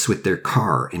careless with their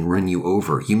car and run you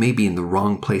over. You may be in the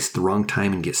wrong place at the wrong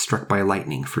time and get struck by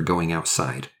lightning for going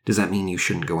outside. Does that mean you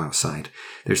shouldn't go outside?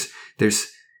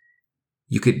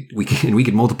 We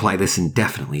could multiply this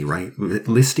indefinitely, right?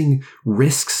 Listing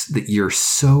risks that you're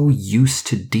so used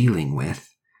to dealing with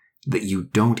that you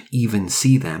don't even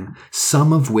see them,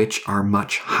 some of which are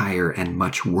much higher and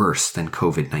much worse than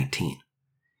COVID-19.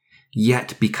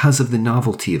 Yet, because of the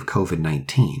novelty of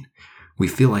COVID-19, we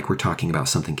feel like we're talking about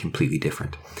something completely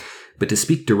different. But to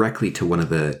speak directly to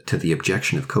the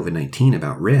objection of COVID-19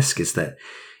 about risk is that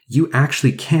you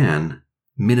actually can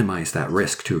minimize that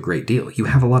risk to a great deal. You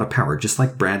have a lot of power. Just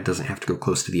like Brad doesn't have to go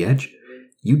close to the edge,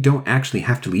 you don't actually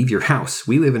have to leave your house.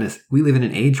 We live in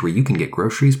an age where you can get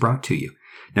groceries brought to you.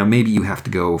 Now, maybe you have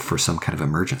to go for some kind of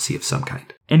emergency of some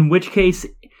kind. In which case,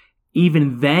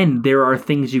 even then there are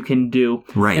things you can do.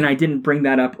 Right. And I didn't bring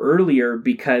that up earlier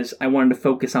because I wanted to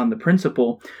focus on the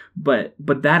principle. But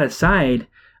that aside,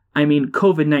 I mean,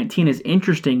 COVID-19 is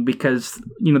interesting because,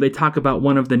 they talk about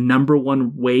one of the number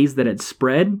one ways that it's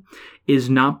spread is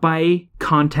not by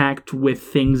contact with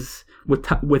things,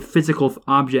 with physical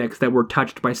objects that were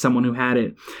touched by someone who had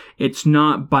it. It's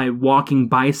not by walking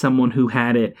by someone who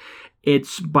had it.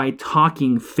 It's by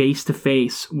talking face to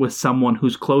face with someone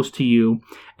who's close to you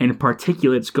and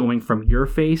particulates going from your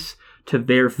face to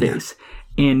their face.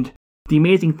 Yeah. And the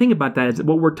amazing thing about that is that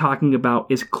what we're talking about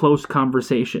is close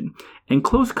conversation. And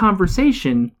close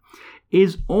conversation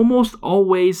is almost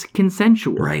always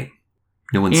consensual. Right.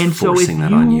 No one's forcing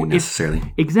that on you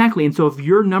necessarily. Exactly. And so if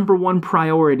your number one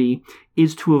priority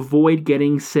is to avoid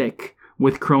getting sick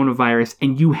with coronavirus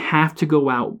and you have to go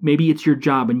out, maybe it's your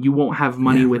job and you won't have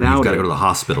money without it. You've got to go to the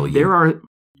hospital. You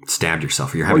stabbed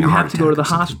yourself or you're having a heart attack. Or you have to go to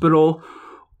the hospital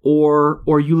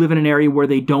or you live in an area where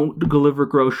they don't deliver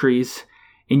groceries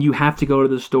and you have to go to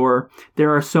the store.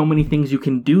 There are so many things you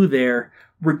can do there,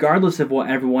 regardless of what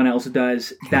everyone else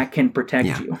does, that can protect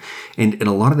you. And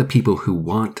a lot of the people who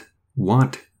want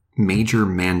major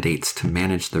mandates to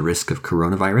manage the risk of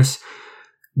coronavirus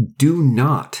do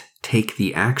not take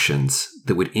the actions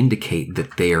that would indicate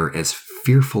that they are as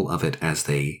fearful of it as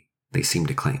they seem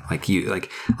to claim.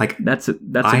 That's a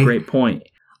great point.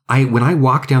 When I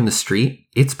walk down the street,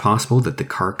 it's possible that the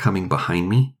car coming behind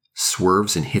me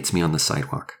swerves and hits me on the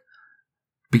sidewalk.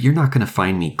 But you're not going to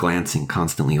find me glancing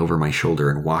constantly over my shoulder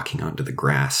and walking onto the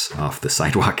grass off the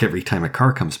sidewalk every time a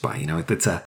car comes by.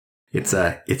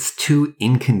 It's too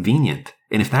inconvenient.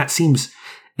 And if that seems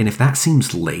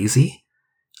lazy,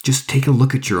 just take a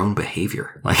look at your own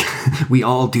behavior. We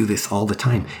all do this all the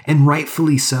time, and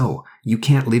rightfully so. You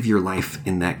can't live your life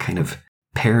in that kind of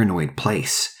paranoid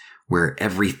place where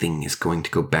everything is going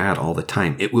to go bad all the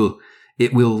time. It will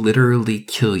literally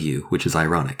kill you, which is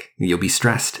ironic. You'll be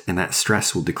stressed, and that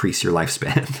stress will decrease your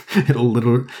lifespan.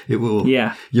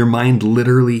 Your mind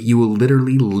you will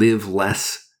literally live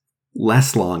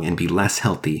less long and be less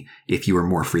healthy if you are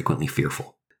more frequently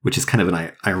fearful. Which is kind of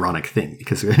an ironic thing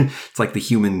because it's like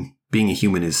being a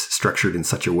human is structured in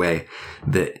such a way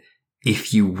that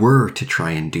if you were to try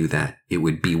and do that, it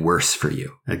would be worse for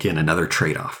you. Again, another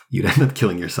trade-off. You'd end up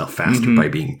killing yourself faster by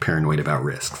being paranoid about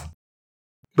risks.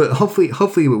 But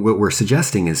hopefully what we're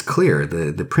suggesting is clear.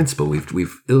 The principle,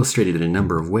 we've illustrated it in a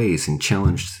number of ways and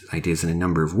challenged ideas in a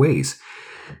number of ways.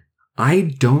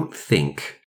 I don't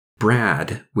think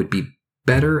Brad would be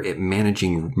better at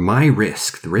managing my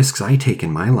risk, the risks I take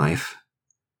in my life,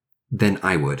 than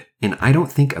I would. And I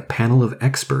don't think a panel of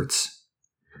experts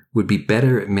would be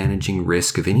better at managing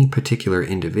risk of any particular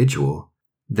individual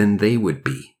than they would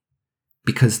be.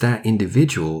 Because that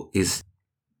individual is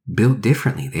built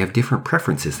differently. They have different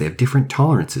preferences. They have different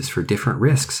tolerances for different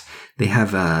risks.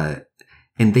 They're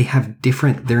in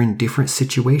different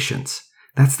situations.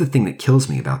 That's the thing that kills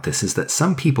me about this, is that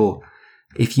some people,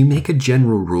 if you make a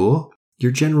general rule,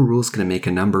 your general rule is going to make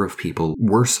a number of people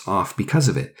worse off because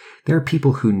of it. There are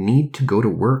people who need to go to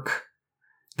work.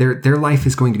 Their life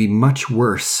is going to be much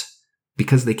worse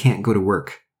because they can't go to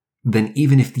work than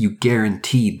even if you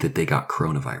guaranteed that they got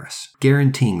coronavirus.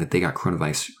 Guaranteeing that they got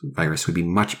coronavirus would be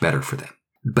much better for them.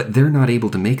 But they're not able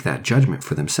to make that judgment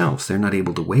for themselves. They're not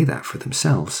able to weigh that for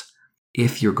themselves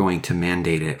if you're going to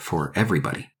mandate it for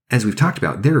everybody. As we've talked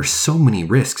about, there are so many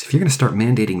risks. If you're going to start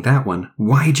mandating that one,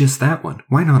 why just that one?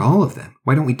 Why not all of them?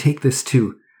 Why don't we take this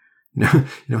to,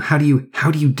 how do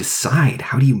you decide?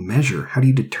 How do you measure? How do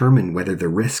you determine whether the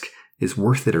risk is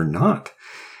worth it or not?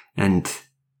 And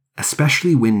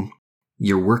especially when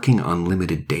you're working on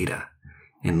limited data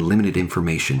and limited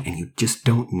information, and you just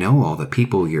don't know all the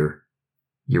people you're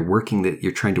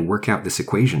trying to work out this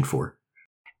equation for.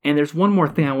 And there's one more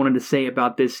thing I wanted to say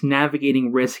about this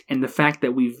navigating risk and the fact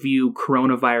that we view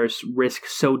coronavirus risk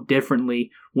so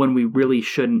differently when we really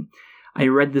shouldn't. I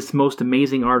read this most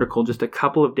amazing article just a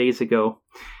couple of days ago.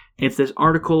 It's this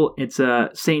article, it's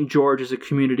St. George is a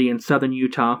community in southern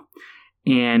Utah,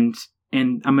 and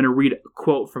I'm going to read a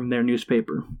quote from their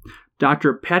newspaper.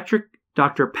 Dr. Patrick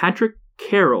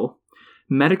Carroll,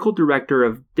 medical director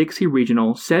of Dixie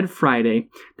Regional, said Friday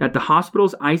that the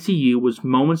hospital's ICU was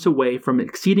moments away from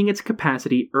exceeding its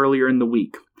capacity earlier in the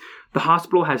week. The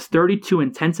hospital has 32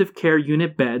 intensive care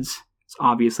unit beds. It's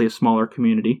obviously a smaller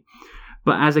community.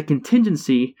 But as a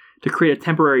contingency to create a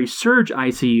temporary surge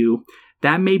ICU,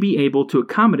 that may be able to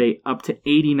accommodate up to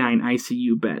 89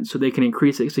 ICU beds, so they can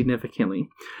increase it significantly.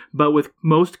 But with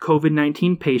most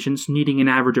COVID-19 patients needing an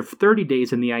average of 30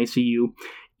 days in the ICU,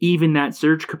 even that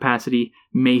surge capacity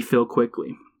may fill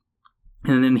quickly.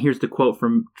 And then here's the quote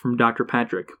from Dr.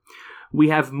 Patrick. We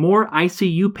have more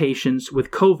ICU patients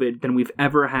with COVID than we've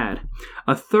ever had.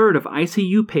 A third of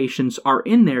ICU patients are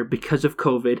in there because of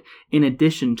COVID, in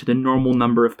addition to the normal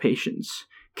number of patients,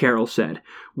 Carroll said.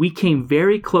 We came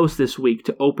very close this week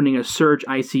to opening a surge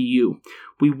ICU.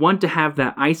 We want to have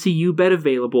that ICU bed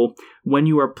available when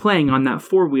you are playing on that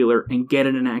four-wheeler and get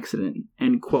in an accident,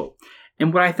 end quote.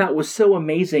 And what I thought was so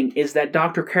amazing is that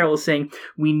Dr. Carroll is saying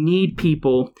we need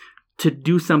people to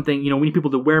do something. We need people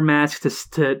to wear masks,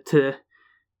 to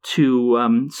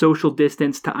social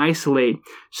distance, to isolate,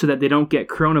 so that they don't get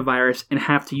coronavirus and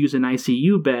have to use an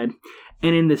ICU bed.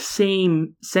 And in the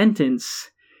same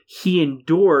sentence, he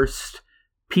endorsed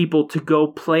people to go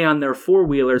play on their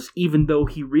four-wheelers, even though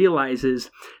he realizes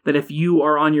that if you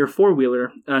are on your four-wheeler,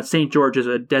 St. George is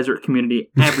a desert community,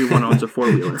 everyone owns a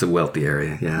four-wheeler. It's a wealthy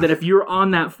area, yeah. That if you're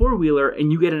on that four-wheeler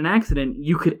and you get in an accident,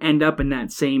 you could end up in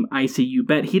that same ICU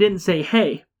bed. He didn't say,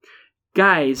 hey,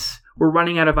 guys, we're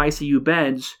running out of ICU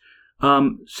beds,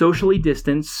 socially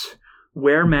distance,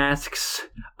 wear masks,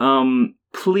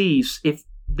 please, if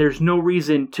there's no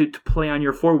reason to play on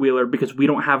your four-wheeler because we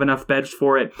don't have enough beds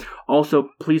for it. Also,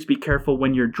 please be careful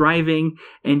when you're driving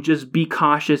and just be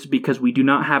cautious because we do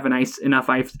not have enough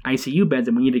ICU beds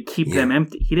and we need to keep them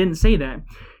empty. He didn't say that.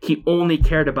 He only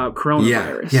cared about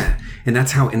coronavirus. Yeah. And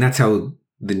that's how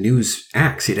the news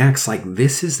acts. It acts like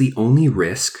this is the only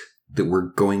risk that we're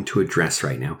going to address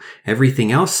right now.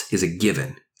 Everything else is a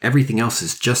given. Everything else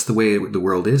is just the way the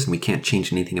world is, and we can't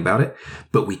change anything about it.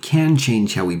 But we can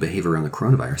change how we behave around the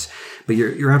coronavirus. But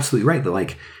you're absolutely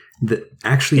right.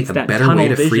 Actually, a better way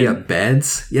to free up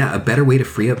beds. Yeah, a better way to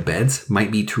free up beds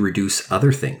might be to reduce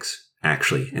other things.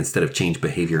 Actually, instead of change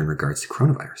behavior in regards to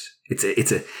coronavirus,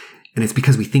 and it's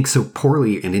because we think so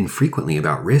poorly and infrequently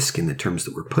about risk in the terms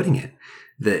that we're putting it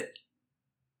that.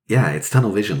 Yeah, it's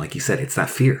tunnel vision, like you said. It's that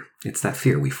fear.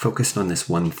 We focused on this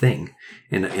one thing.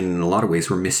 And in a lot of ways,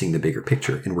 we're missing the bigger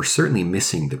picture. And we're certainly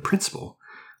missing the principle,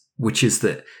 which is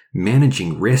that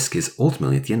managing risk is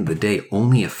ultimately, at the end of the day,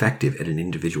 only effective at an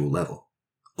individual level.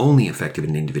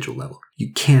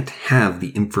 You can't have the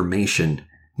information.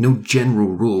 No general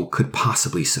rule could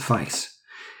possibly suffice.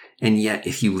 And yet,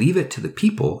 if you leave it to the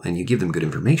people and you give them good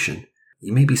information,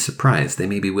 you may be surprised. They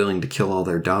may be willing to kill all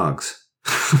their dogs.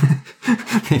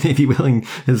 They may be willing,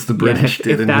 as the British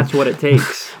did. If that's what it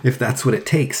takes. If that's what it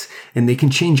takes. And they can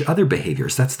change other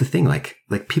behaviors. That's the thing. Like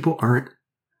people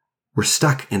we're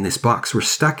stuck in this box. We're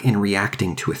stuck in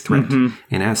reacting to a threat. Mm-hmm.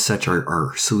 And as such,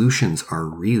 our solutions are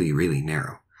really, really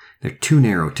narrow. They're too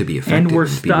narrow to be effective and we're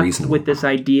stuck with this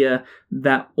idea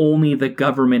that only the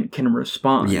government can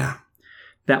respond. Yeah.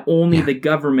 That only the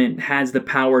government has the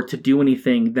power to do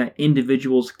anything, that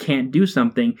individuals can't do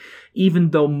something,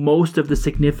 even though most of the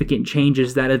significant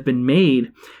changes that have been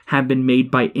made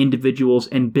by individuals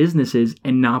and businesses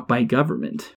and not by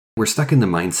government. We're stuck in the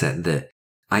mindset that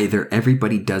either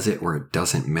everybody does it or it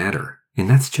doesn't matter. And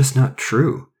that's just not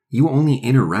true. You only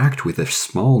interact with a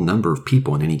small number of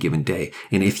people in any given day.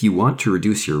 And if you want to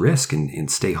reduce your risk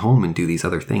and stay home and do these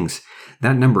other things,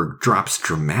 that number drops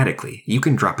dramatically. You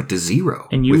can drop it to zero.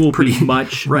 And you will be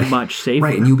much safer.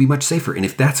 Right, and you'll be much safer. And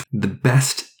if that's the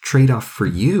best trade-off for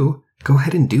you, go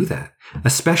ahead and do that.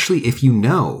 Especially if you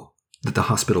know that the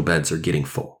hospital beds are getting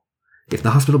full. If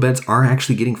the hospital beds are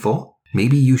actually getting full,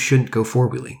 maybe you shouldn't go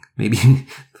four-wheeling. Maybe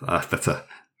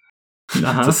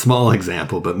that's a small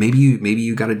example, but maybe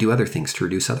you got to do other things to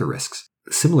reduce other risks.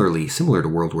 Similar to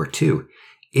World War II,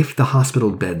 if the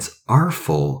hospital beds are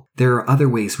full, there are other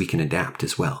ways we can adapt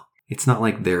as well. It's not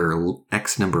like there are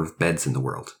X number of beds in the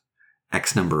world,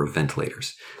 X number of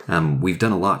ventilators. We've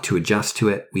done a lot to adjust to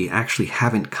it. We actually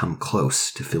haven't come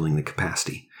close to filling the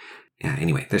capacity. Yeah,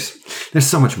 anyway, there's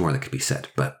so much more that could be said,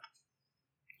 but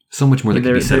so much more that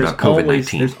could be said about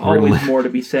COVID-19. There's always more to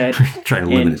be said. Trying to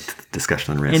limit the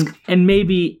discussion on risk. And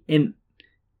maybe in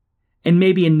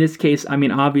this case, I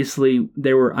mean, obviously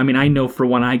I know for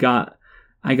one, I got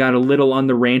a little on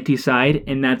the ranty side,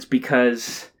 and that's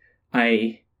because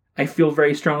I feel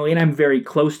very strongly, and I'm very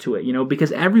close to it,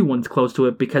 because everyone's close to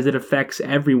it, because it affects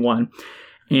everyone.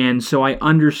 And so I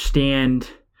understand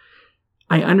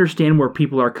where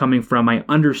people are coming from. I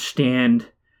understand.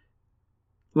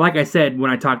 Like I said,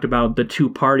 when I talked about the two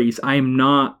parties, I am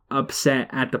not upset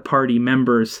at the party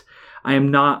members. I am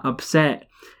not upset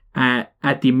at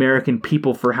the American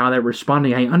people for how they're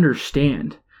responding. I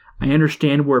understand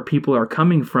where people are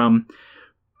coming from,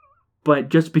 but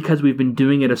just because we've been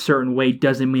doing it a certain way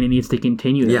doesn't mean it needs to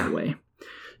continue that way.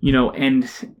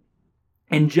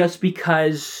 And just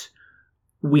because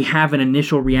we have an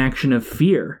initial reaction of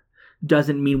fear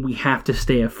doesn't mean we have to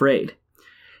stay afraid.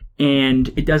 And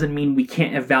it doesn't mean we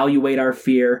can't evaluate our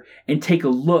fear and take a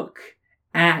look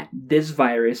at this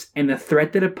virus and the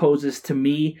threat that it poses to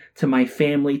me, to my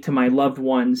family, to my loved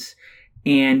ones,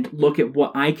 and look at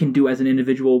what I can do as an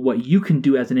individual, what you can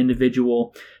do as an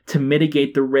individual to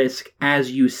mitigate the risk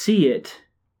as you see it.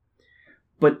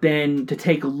 But then to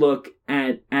take a look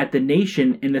at the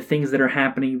nation and the things that are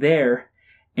happening there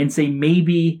and say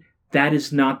maybe that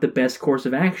is not the best course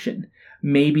of action.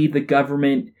 Maybe the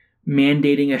government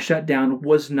mandating a shutdown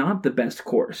was not the best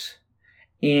course.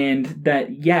 And that,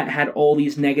 it had all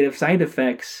these negative side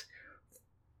effects.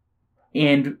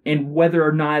 And whether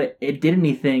or not it did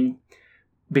anything,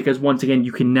 because once again,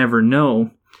 you can never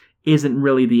know, isn't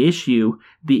really the issue.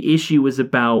 The issue is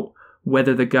about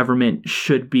whether the government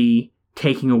should be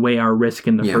taking away our risk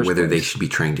in the first place. Yeah, whether they should be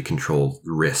trying to control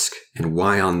risk. And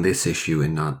why on this issue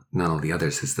and not all the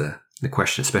others is the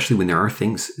question, especially when there are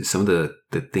things, some of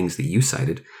the things that you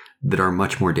cited, that are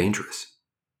much more dangerous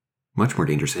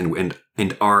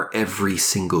and are every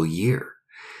single year.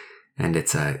 And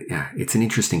it's an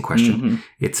interesting question. Mm-hmm.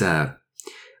 It's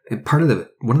one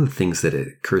of the things that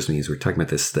occurs to me as we're talking about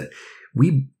this, that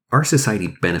our society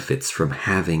benefits from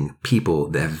having people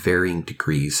that have varying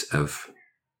degrees of,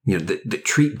 that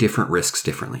treat different risks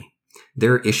differently.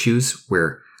 There are issues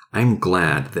where I'm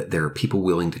glad that there are people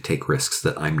willing to take risks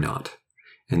that I'm not.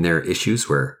 And there are issues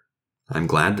where I'm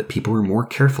glad that people are more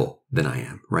careful than I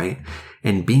am, right?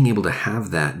 And being able to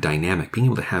have that dynamic, being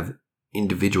able to have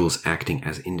individuals acting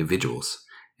as individuals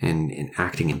and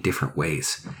acting in different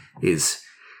ways is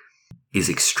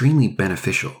extremely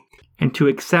beneficial. And to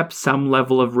accept some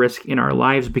level of risk in our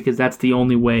lives, because that's the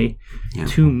only way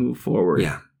to move forward.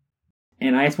 Yeah.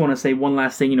 And I just want to say one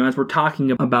last thing, as we're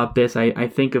talking about this, I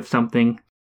think of something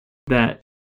that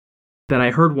I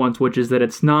heard once, which is that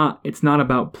it's not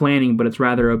about planning, but it's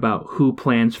rather about who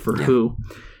plans for who.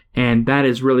 And that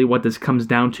is really what this comes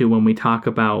down to when we talk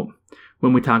about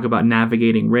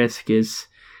navigating risk is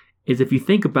if you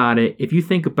think about it, if you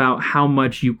think about how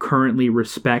much you currently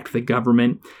respect the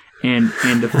government and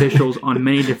officials on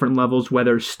many different levels,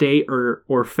 whether state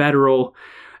or federal,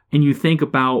 and you think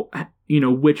about,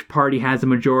 which party has a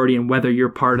majority and whether you're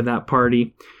part of that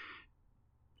party,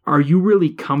 are you really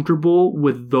comfortable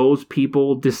with those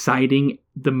people deciding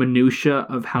the minutia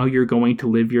of how you're going to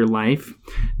live your life?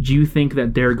 Do you think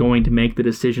that they're going to make the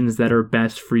decisions that are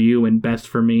best for you and best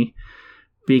for me?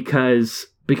 Because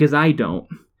I don't.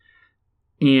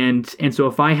 And so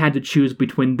if I had to choose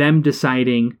between them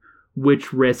deciding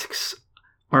which risks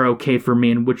are okay for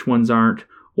me and which ones aren't,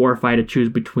 or if I had to choose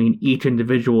between each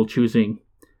individual choosing,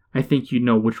 I think you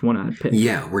know which one I'd pick.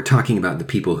 Yeah, we're talking about the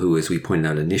people who, as we pointed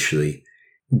out initially,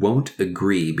 won't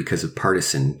agree because of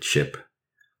partisanship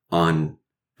on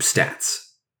stats.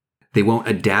 They won't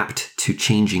adapt to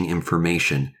changing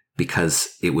information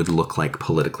because it would look like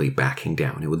politically backing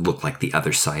down. It would look like the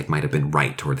other side might have been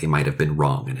right or they might have been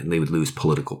wrong, and they would lose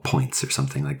political points or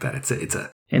something like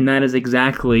that. And that is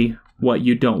exactly what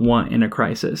you don't want in a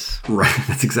crisis. Right.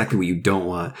 That's exactly what you don't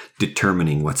want.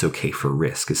 Determining what's okay for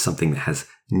risk is something that has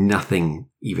nothing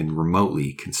even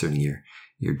remotely concerning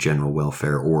your general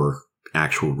welfare or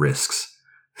actual risks.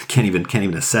 Can't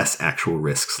even assess actual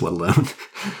risks, let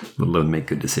alone make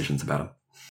good decisions about them.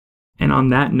 And on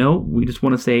that note, we just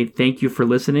want to say thank you for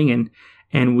listening,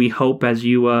 and we hope as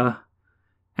you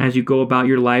go about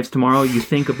your lives tomorrow, you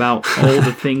think about all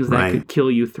the things that could kill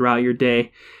you throughout your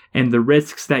day and the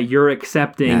risks that you're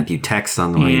accepting. Yeah, if you text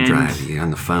on the way you drive, you're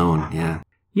on the phone, yeah.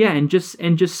 Yeah, and just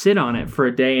sit on it for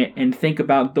a day and think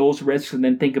about those risks, and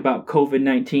then think about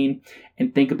COVID-19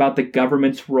 and think about the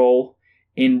government's role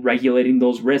in regulating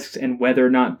those risks and whether or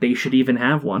not they should even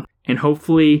have one. And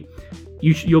hopefully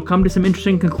you'll come to some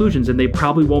interesting conclusions, and they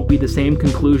probably won't be the same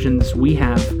conclusions we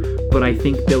have, but I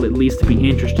think they'll at least be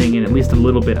interesting and at least a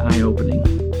little bit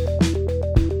eye-opening.